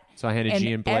lot. Saw Hannah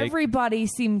G and Blake. Everybody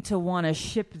seemed to want to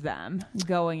ship them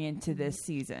going into this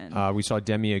season. We saw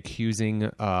Demi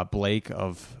accusing Blake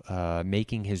of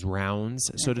making his rounds,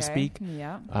 so to speak.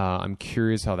 Yeah. I'm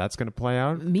curious how that's going to play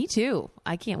out. Me too.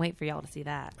 I can't wait for y'all to see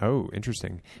that. Oh,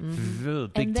 interesting.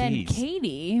 Big and then tease.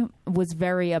 Katie was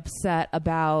very upset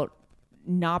about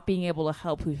not being able to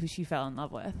help who she fell in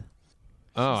love with.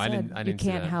 Oh, I didn't see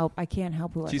that. I can't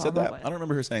help who I She fall said in that? love with. I don't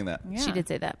remember her saying that. Yeah. She did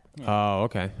say that. Yeah. Oh,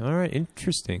 okay. All right.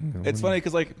 Interesting. It's funny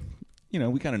because,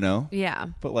 we kind of know. Yeah.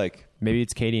 But, maybe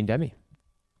it's Katie and Demi.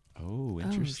 Oh,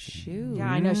 interesting. Oh, shoot. Yeah,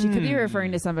 I know. She could be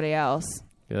referring to somebody else.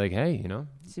 You're like, hey,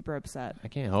 Super upset. I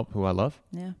can't help who I love.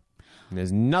 Yeah. And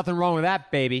there's nothing wrong with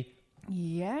that, baby.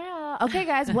 Yeah. Okay,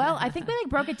 guys. Well, I think we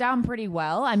broke it down pretty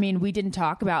well. I mean, we didn't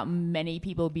talk about many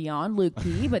people beyond Luke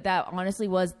P, but that honestly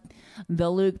was the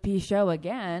Luke P show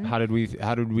again. How did we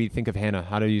think of Hannah?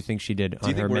 How do you think she did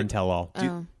on her Mentel-all?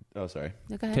 Oh, sorry.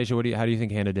 No, go ahead. Tayshia, how do you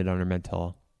think Hannah did on her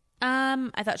Mentel-all?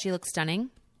 I thought she looked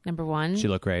stunning. Number one. She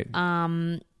looked great.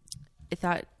 I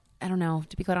thought, I don't know,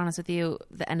 to be quite honest with you,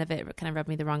 the end of it kind of rubbed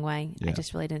me the wrong way. Yeah. I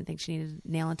just really didn't think she needed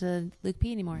to nail into Luke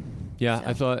P anymore. Yeah, So.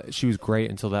 I thought she was great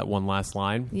until that one last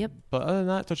line. Yep. But other than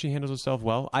that, I thought she handles herself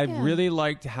well. I really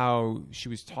liked how she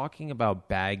was talking about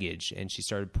baggage and she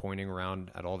started pointing around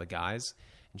at all the guys.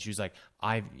 And she was like,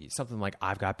 I've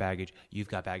got baggage, you've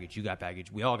got baggage, you got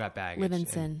baggage, we all got baggage. Live in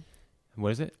sin.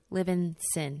 What is it? Live in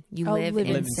sin. You live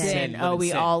in sin. Oh,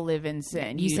 we all live in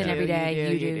sin. You sin every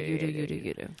day.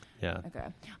 You do. Yeah. Okay.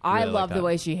 I Really love like the that.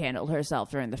 way she handled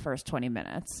herself during the first 20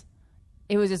 minutes.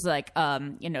 It was just like,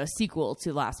 a sequel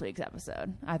to last week's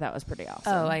episode. I thought it was pretty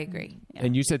awesome. Oh, I agree. Yeah.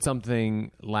 And you said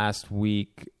something last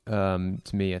week to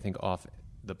me, I think, off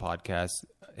the podcast.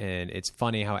 And it's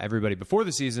funny how everybody before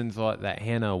the season thought that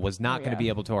Hannah was not going to be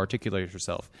able to articulate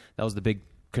herself. That was the big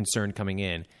concern coming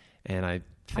in. And I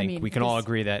think we can all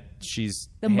agree that she's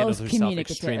the handles most herself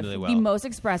communicative, extremely well. the most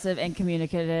expressive and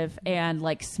communicative and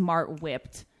smart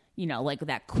whipped,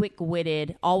 that quick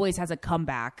witted, always has a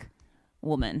comeback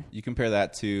woman. You compare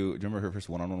that to, do you remember her first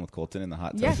one-on-one with Colton in the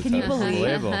hot tub? Yeah, can you believe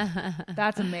it?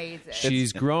 That's amazing.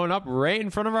 She's growing up right in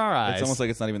front of our eyes. It's almost like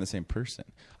it's not even the same person.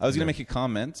 I was going to make a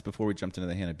comment before we jumped into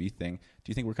the Hannah B thing. Do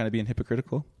you think we're kind of being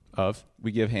hypocritical?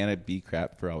 We give Hannah B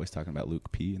crap for always talking about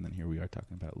Luke P, and then here we are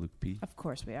talking about Luke P. Of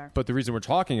course we are. But the reason we're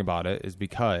talking about it is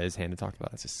because Hannah talked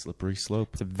about it. It's a slippery slope.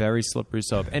 It's a very slippery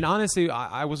slope. And honestly,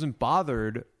 I wasn't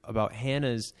bothered about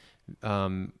Hannah's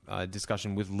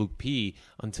discussion with Luke P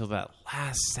until that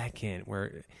last second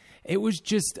where it was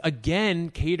just, again,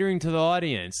 catering to the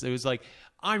audience. It was like,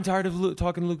 I'm tired of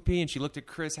talking to Luke P. And she looked at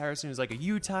Chris Harrison and was like, are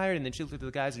you tired? And then she looked at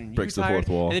the guys and breaks the fourth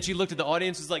wall. And then she looked at the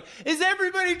audience and was like, is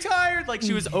everybody tired? Like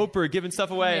she was Oprah giving stuff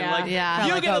away. Yeah. And like, Yeah.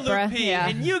 you Like get Oprah. a Luke P. Yeah.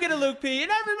 And you get a Luke P.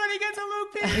 And everybody gets a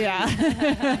Luke P.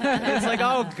 Yeah. It's like,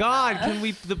 oh God, can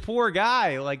we, the poor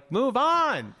guy, like move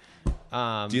on.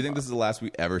 Do you think this is the last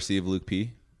we ever see of Luke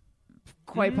P?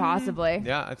 Quite possibly.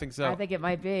 Yeah, I think so. I think it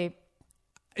might be.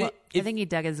 I think he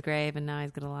dug his grave and now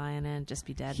he's gonna lie in it and just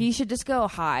be dead. He should just go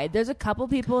hide. There's a couple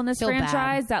people in this Feel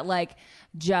franchise that like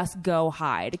just go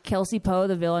hide. Kelsey Poe,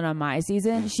 the villain on My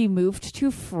Season, she moved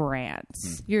to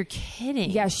France. You're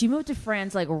kidding. Yeah, she moved to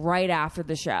France like right after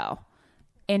the show.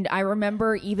 And I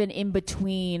remember even in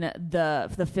between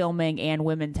the filming and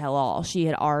Women Tell All, she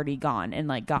had already gone and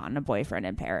like gotten a boyfriend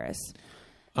in Paris.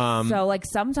 So like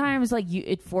sometimes like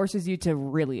it forces you to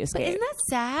really escape. But isn't that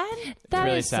sad? That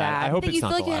really is sad. I hope that it's you not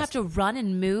feel like the you last. have to run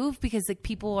and move because like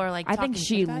people are like. I think talking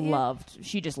she shit about you?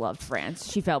 she just loved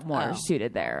France. She felt more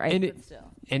suited there.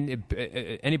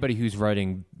 Anybody who's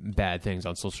writing bad things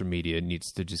on social media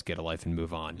needs to just get a life and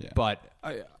move on. Yeah. But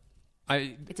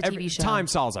it's a TV show. Time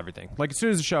solves everything. Like as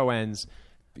soon as the show ends,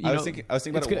 I was thinking about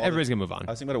it. Everybody's gonna move on.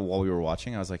 I was thinking about it while we were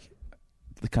watching. I was like,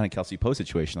 the kind of Kelsey Poe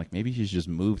situation. Like maybe he should just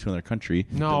move to another country,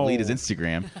 delete his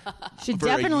Instagram. Should for a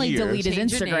definitely year. delete his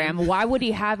Change your Instagram. name. Why would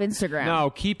he have Instagram?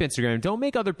 No, keep Instagram. Don't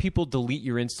make other people delete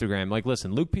your Instagram. Like,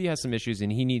 listen, Luke P has some issues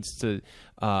and he needs to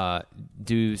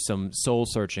do some soul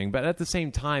searching. But at the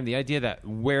same time, the idea that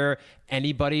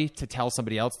anybody to tell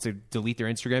somebody else to delete their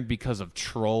Instagram because of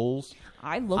trolls.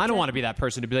 I don't want to be that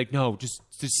person to be like, no, just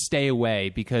stay away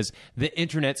because the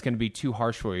internet's going to be too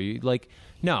harsh for you. Like,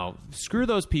 no, screw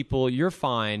those people. You're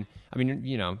fine. I mean,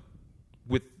 you know,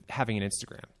 with having an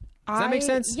Instagram. Does that make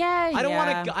sense? Yeah, I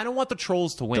don't want the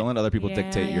trolls to win. Don't let other people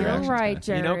dictate your actions. Right, man.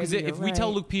 Jared, You know, because if we tell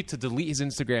right. Luke P to delete his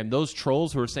Instagram, those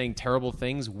trolls who are saying terrible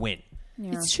things win.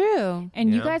 Yeah. It's true.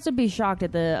 And you Yeah. guys would be shocked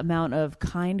at the amount of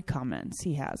kind comments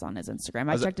he has on his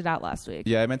Instagram. I checked it out last week.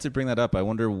 Yeah, I meant to bring that up. I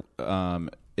wonder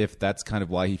if that's kind of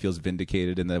why he feels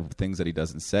vindicated in the things that he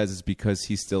does and says is because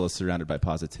he still is surrounded by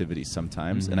positivity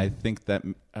sometimes. And I think that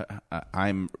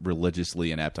I'm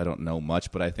religiously inept. I don't know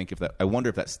much, but I wonder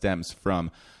if that stems from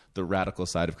the radical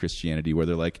side of Christianity where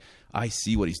they're like, I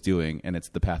see what he's doing and it's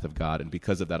the path of God. And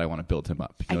because of that, I want to build him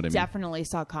up. You know what I mean? Definitely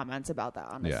saw comments about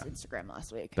that on his Instagram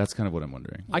last week. That's kind of what I'm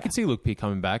wondering. I could see Luke P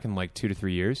coming back in like 2 to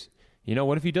 3 years. You know,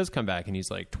 what if he does come back and he's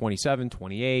like 27,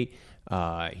 28?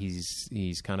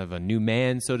 He's kind of a new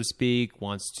man, so to speak,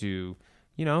 wants to,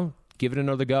 you know, give it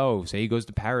another go. Say he goes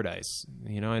to paradise,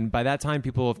 you know, and by that time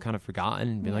people have kind of forgotten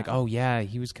and been like, oh yeah,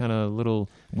 he was kind of a little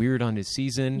weird on his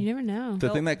season. You never know.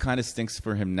 The thing that kind of stinks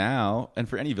for him now, and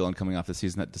for any villain coming off the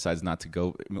season that decides not to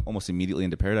go almost immediately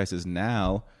into paradise, is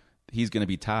now he's going to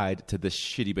be tied to this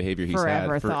shitty behavior he's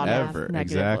Forever had thought of forever.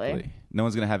 negatively. Exactly. No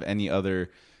one's going to have any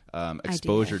other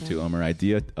exposure to him or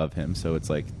idea of him. So it's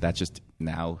like that's just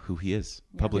now who he is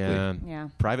publicly. Yeah.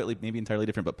 Privately, maybe entirely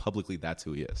different, but publicly, that's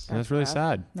who he is. And that's really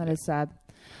sad. That is sad.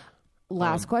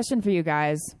 Last question for you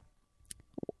guys.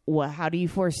 How do you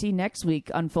foresee next week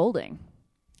unfolding?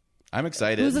 I'm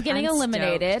excited. Who's getting I'm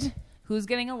eliminated? stoked. Who's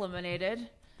getting eliminated?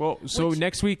 Well, so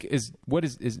next week is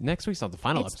next week's not the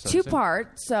final It's episode. is it?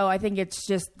 2-part, so I think it's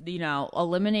just, you know,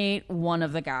 eliminate one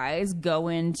of the guys, go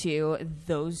into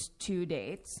those 2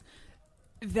 dates.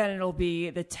 Then it'll be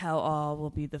the tell-all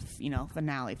will be the, you know,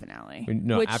 finale.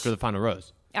 No, after the final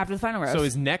rose. After the final rose. So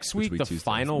is next week the Tuesday?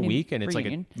 final week and it's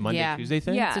Reunion. like a Monday, Yeah. Tuesday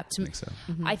thing? Yeah. I think so.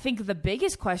 I think the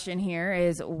biggest question here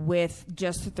is with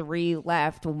just 3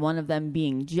 left, one of them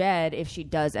being Jed. If she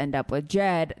does end up with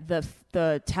Jed,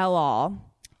 the tell-all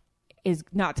is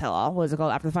not tell-all. What is it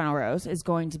called? After the final rose is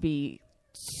going to be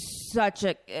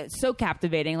so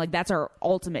captivating. Like that's our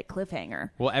ultimate cliffhanger.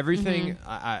 Well, everything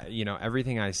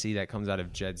everything I see that comes out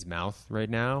of Jed's mouth right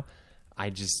now,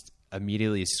 I just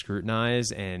immediately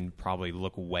scrutinize and probably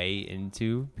look way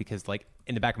into because, like,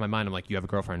 in the back of my mind, I'm like, you have a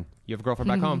girlfriend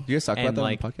back home. You guys talk about And, that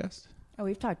like, on the podcast? Oh,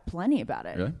 we've talked plenty about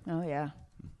it. Really? Oh yeah.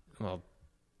 Well,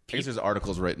 I guess there's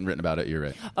articles written about it. You're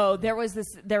right. Oh, there was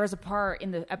a part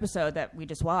in the episode that we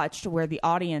just watched where the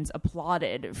audience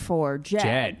applauded for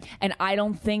Jed. And I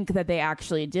don't think that they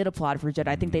actually did applaud for Jed.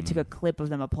 I think they took a clip of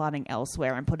them applauding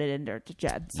elsewhere and put it into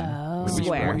Jed's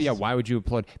square. Yeah, why would you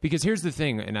applaud? Because here's the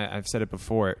thing, and I've said it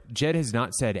before, Jed has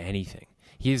not said anything.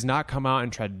 He has not come out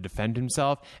and tried to defend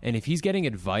himself. And if he's getting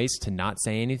advice to not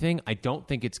say anything, I don't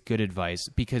think it's good advice,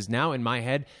 because now in my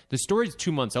head, the story's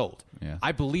 2 months old. Yeah.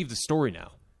 I believe the story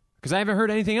now. Because I haven't heard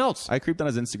anything else. I creeped on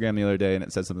his Instagram the other day, and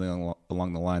it said something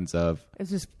along the lines of... It's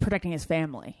just protecting his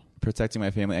family. Protecting my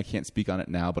family. I can't speak on it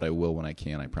now, but I will when I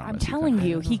can, I promise. I'm telling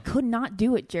you, he could not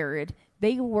do it, Jared.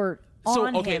 They were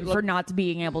on him for not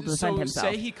being able to defend himself.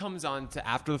 Say he comes on to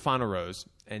after the final rose.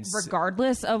 And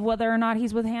regardless of whether or not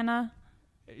he's with Hannah?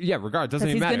 Yeah, regardless. Doesn't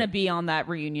even matter. He's going to be on that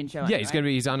reunion show. Yeah,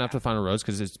 he's on after the final rose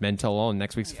because it's Men Tell All, and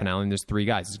next week's finale, and there's 3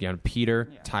 guys. It's going to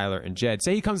Peter, Tyler, and Jed.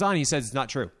 Say he comes on and he says it's not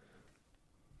true.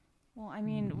 Well, I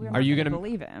mean, we're not going to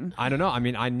believe him. I don't know. I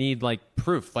mean, I need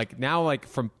proof. Now,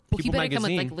 from People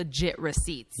Magazine. Come with legit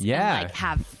receipts. Yeah. And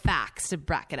have facts to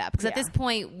back it up. Because at this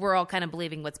point, we're all kind of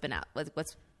believing what's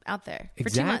out there for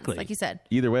 2 months, like you said.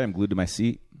 Either way, I'm glued to my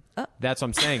seat. That's what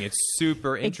I'm saying. It's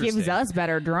super interesting. It gives us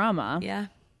better drama. Yeah.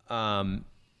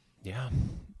 Yeah.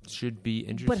 Should be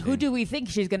interesting. But who do we think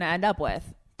she's going to end up with?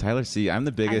 Tyler C. I'm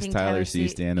the biggest Tyler C.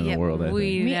 stan in the world. I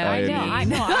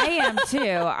know. I am too.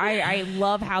 I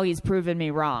love how he's proven me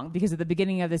wrong, because at the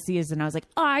beginning of the season I was like,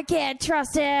 oh, I can't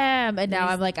trust him, and now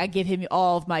I'm like, I give him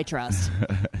all of my trust.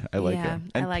 I like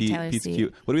him. And I like Tyler Pete's C.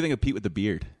 cute. What do we think of Pete with the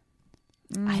beard?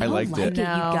 I liked it, you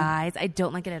guys. I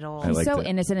don't like it at all. He's so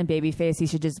innocent and babyface. He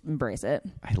should just embrace it.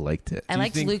 I liked it. I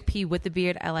liked Luke P with the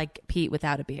beard. I like Pete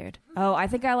without a beard. Oh, I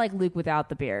think I like Luke without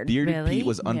the beard. Bearded Pete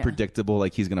was unpredictable.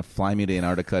 Like he's gonna fly me to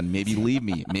Antarctica and maybe leave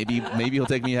me. Maybe he'll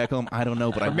take me back home. I don't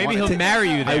know, but maybe he'll marry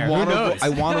you there. I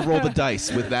want to roll the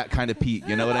dice with that kind of Pete.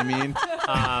 You know what I mean?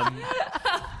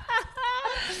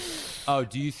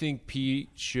 Do you think Pete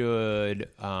should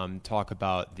talk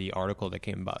about the article that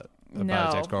came about his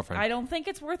ex-girlfriend? I don't think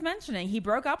it's worth mentioning. He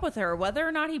broke up with her. Whether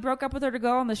or not he broke up with her to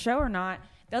go on the show or not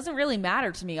doesn't really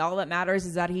matter to me. All that matters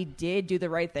is that he did do the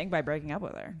right thing by breaking up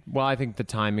with her. Well, I think the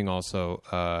timing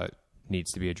also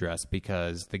needs to be addressed,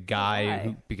 because the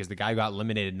guy who got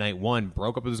eliminated night 1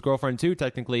 broke up with his girlfriend too,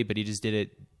 technically, but he just did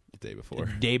it the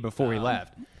day before he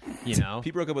left. You know,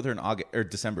 he broke up with her in August or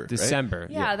December.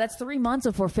 Right? Yeah, that's 3 months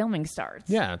before filming starts.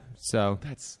 Yeah, so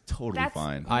that's totally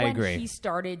fine. I agree. He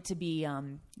started to be,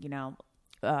 he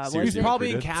was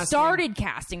probably in casting. Started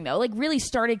casting though, really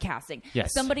started casting.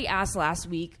 Yes. Somebody asked last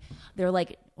week. They're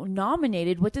like,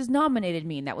 nominated. What does nominated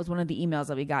mean? That was one of the emails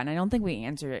that we got, and I don't think we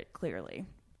answered it clearly.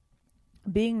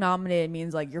 Being nominated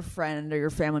means your friend or your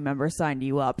family member signed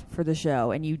you up for the show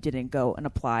and you didn't go and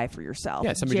apply for yourself.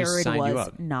 Yeah, somebody Jared just signed you was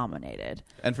up. nominated.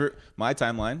 And for my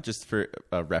timeline, just for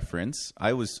reference,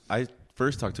 I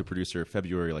first talked to a producer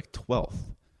February 12th,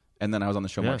 and then I was on the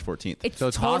show March 14th. It's so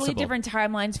it's totally possible. Different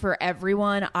timelines for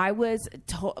everyone. I was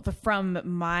from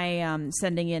my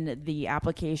sending in the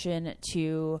application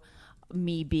to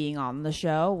me being on the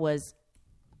show was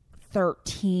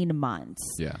 13 months.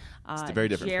 Yeah. It's very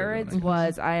different. Jared's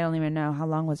was, I don't even know. How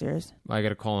long was yours? I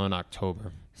got a call in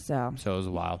October. So it was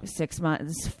a while. 6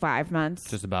 months, 5 months.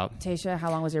 Just about. Tayshia,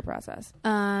 how long was your process?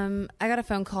 I got a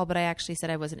phone call, but I actually said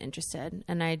I wasn't interested.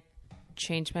 And I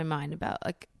changed my mind about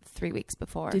 3 weeks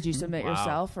before. Did you submit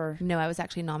yourself or? No, I was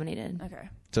actually nominated. Okay.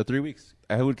 So 3 weeks.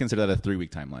 I would consider that a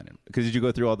 3-week timeline. Because did you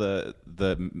go through all the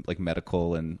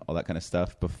medical and all that kind of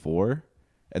stuff before?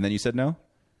 And then you said no?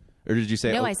 Or did you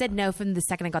say... No, I said no from the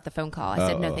second I got the phone call. I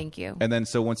said no, thank you. And then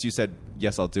so once you said,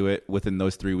 yes, I'll do it, within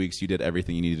those 3 weeks, you did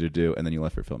everything you needed to do, and then you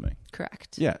left for filming.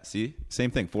 Correct. Yeah, see?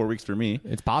 Same thing. 4 weeks for me.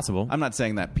 It's possible. I'm not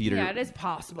saying that Peter... Yeah, it is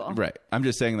possible. Right. I'm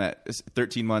just saying that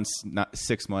 13 months, not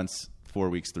 6 months, 4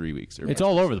 weeks, 3 weeks. It's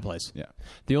all over the place. Yeah.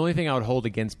 The only thing I would hold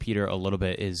against Peter a little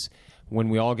bit is when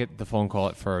we all get the phone call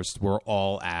at first, we're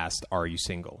all asked, are you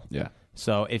single? Yeah.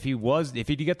 So if he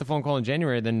did get the phone call in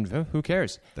January, then who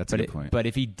cares? That's a good point. But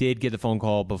if he did get the phone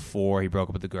call before he broke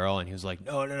up with the girl and he was like,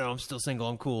 no, I'm still single,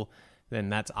 I'm cool, then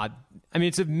that's odd. I mean,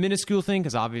 it's a minuscule thing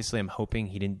because obviously I'm hoping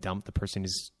he didn't dump the person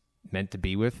he's meant to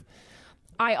be with.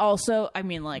 I'm sure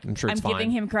I'm fine.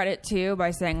 giving him credit too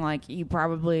by saying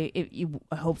you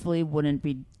hopefully wouldn't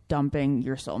be dumping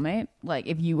your soulmate.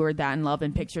 If you were that in love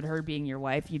and pictured her being your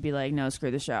wife, you'd be like, no, screw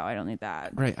the show. I don't need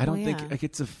that. Right. I don't think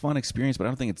it's a fun experience, but I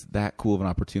don't think it's that cool of an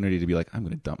opportunity to be like, I'm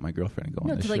going to dump my girlfriend and go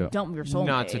on this show. Dump your soulmate.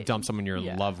 Not to dump someone you're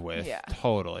in love with. Yeah.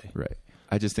 Totally. Right.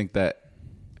 I just think that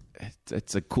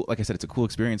it's a cool, like I said, it's a cool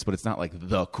experience, but it's not like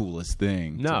the coolest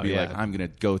thing. No, to be yeah. like, I'm going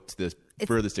to go to the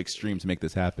furthest extreme to make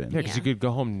this happen. Yeah, because you could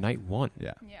go home night one.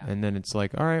 Yeah. And then it's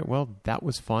like, all right, well, that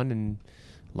was fun and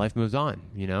life moves on,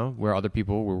 you know, where other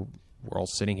people we're all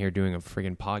sitting here doing a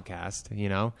friggin' podcast, you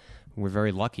know. We're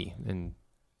very lucky and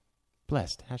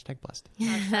blessed. # blessed.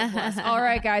 All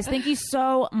right, guys. Thank you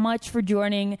so much for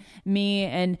joining me,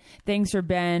 and thanks for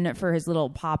Ben for his little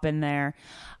pop in there.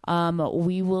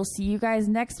 We will see you guys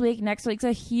next week. Next week's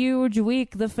a huge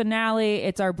week, the finale.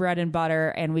 It's our bread and butter,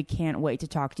 and we can't wait to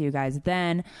talk to you guys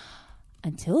then.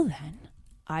 Until then,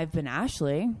 I've been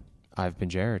Ashley. I've been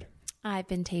Jared. I've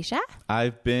been Tayshia.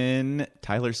 I've been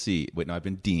Tyler C. Wait, no, I've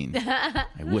been Dean. I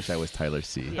wish I was Tyler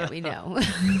C. Yeah, we know.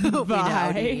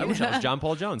 Bye. I wish I was John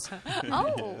Paul Jones.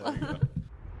 Oh.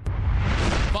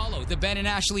 Follow the Ben and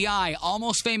Ashley I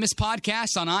Almost Famous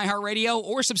podcast on iHeartRadio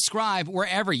or subscribe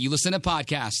wherever you listen to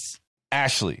podcasts.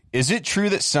 Ashley, is it true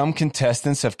that some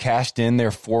contestants have cashed in their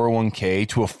 401k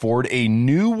to afford a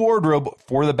new wardrobe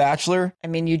for The Bachelor? I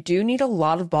mean, you do need a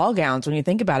lot of ball gowns when you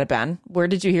think about it, Ben. Where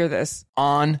did you hear this?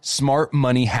 On Smart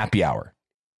Money Happy Hour.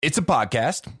 It's a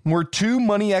podcast where two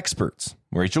money experts,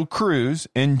 Rachel Cruz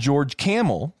and George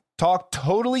Camel, talk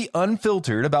totally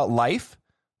unfiltered about life,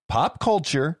 pop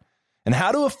culture, and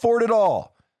how to afford it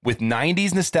all, with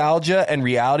 90s nostalgia and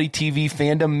reality TV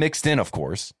fandom mixed in, of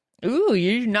course. Ooh,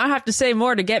 you do not have to say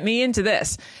more to get me into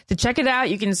this. To check it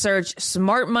out, you can search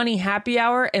Smart Money Happy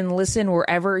Hour and listen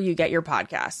wherever you get your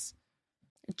podcasts.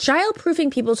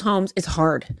 Childproofing people's homes is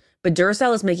hard, but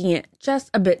Duracell is making it just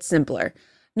a bit simpler.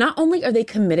 Not only are they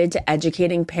committed to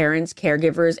educating parents,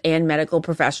 caregivers, and medical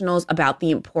professionals about the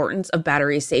importance of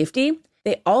battery safety,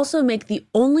 they also make the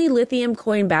only lithium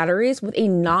coin batteries with a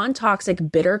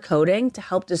non-toxic bitter coating to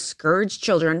help discourage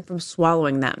children from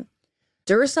swallowing them.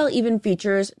 Duracell even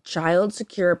features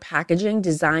child-secure packaging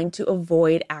designed to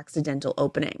avoid accidental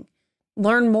opening.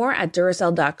 Learn more at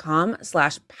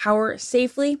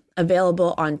Duracell.com/powersafely,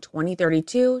 available on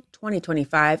 2032,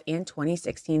 2025, and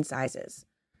 2016 sizes.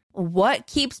 What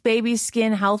keeps baby's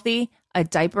skin healthy? A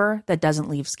diaper that doesn't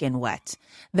leave skin wet.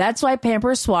 That's why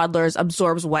Pampers Swaddlers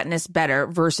absorbs wetness better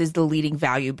versus the leading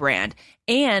value brand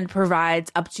and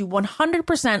provides up to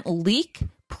 100%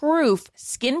 leak-proof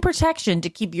skin protection to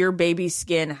keep your baby's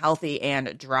skin healthy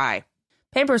and dry.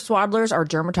 Pampers Swaddlers are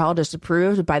dermatologist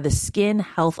approved by the Skin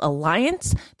Health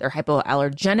Alliance. They're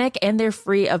hypoallergenic and they're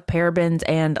free of parabens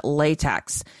and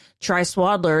latex. Try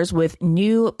Swaddlers with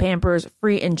new Pampers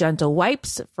Free and Gentle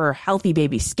wipes for healthy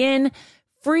baby skin.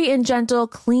 Free and Gentle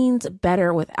cleans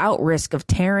better without risk of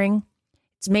tearing.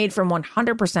 It's made from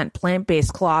 100%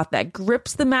 plant-based cloth that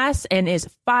grips the mess and is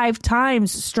 5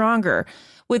 times stronger.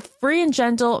 With Free and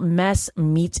Gentle, mess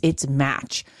meets its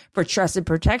match. For trusted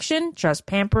protection, trust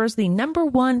Pampers, the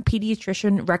 #1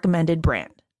 pediatrician recommended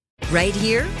brand. Right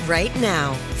here, right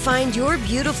now. Find your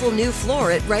beautiful new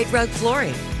floor at Right Rug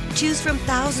Flooring. Choose from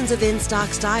thousands of in-stock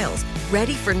styles,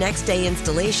 ready for next day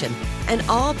installation, and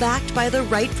all backed by the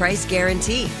right price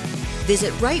guarantee.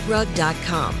 Visit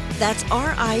rightrug.com. That's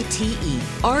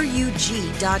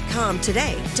RITERUG.com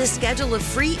today to schedule a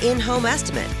free in-home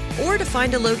estimate or to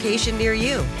find a location near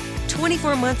you.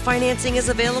 24-month financing is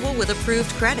available with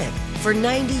approved credit. For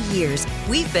 90 years,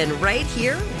 we've been right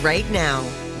here, right now.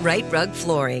 Right Rug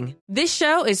Flooring. This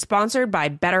show is sponsored by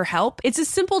BetterHelp. It's a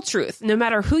simple truth. No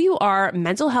matter who you are,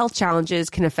 mental health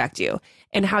challenges can affect you,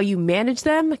 and how you manage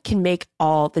them can make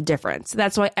all the difference.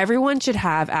 That's why everyone should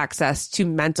have access to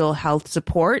mental health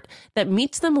support that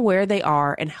meets them where they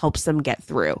are and helps them get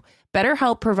through.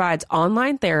 BetterHelp provides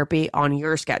online therapy on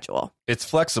your schedule. It's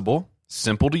flexible,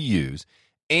 simple to use,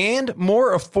 and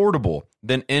more affordable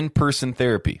than in-person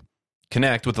therapy.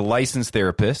 Connect with a licensed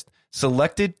therapist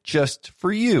selected just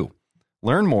for you.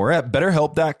 Learn more at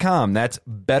BetterHelp.com. That's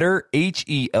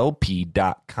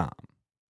BetterHelp.com.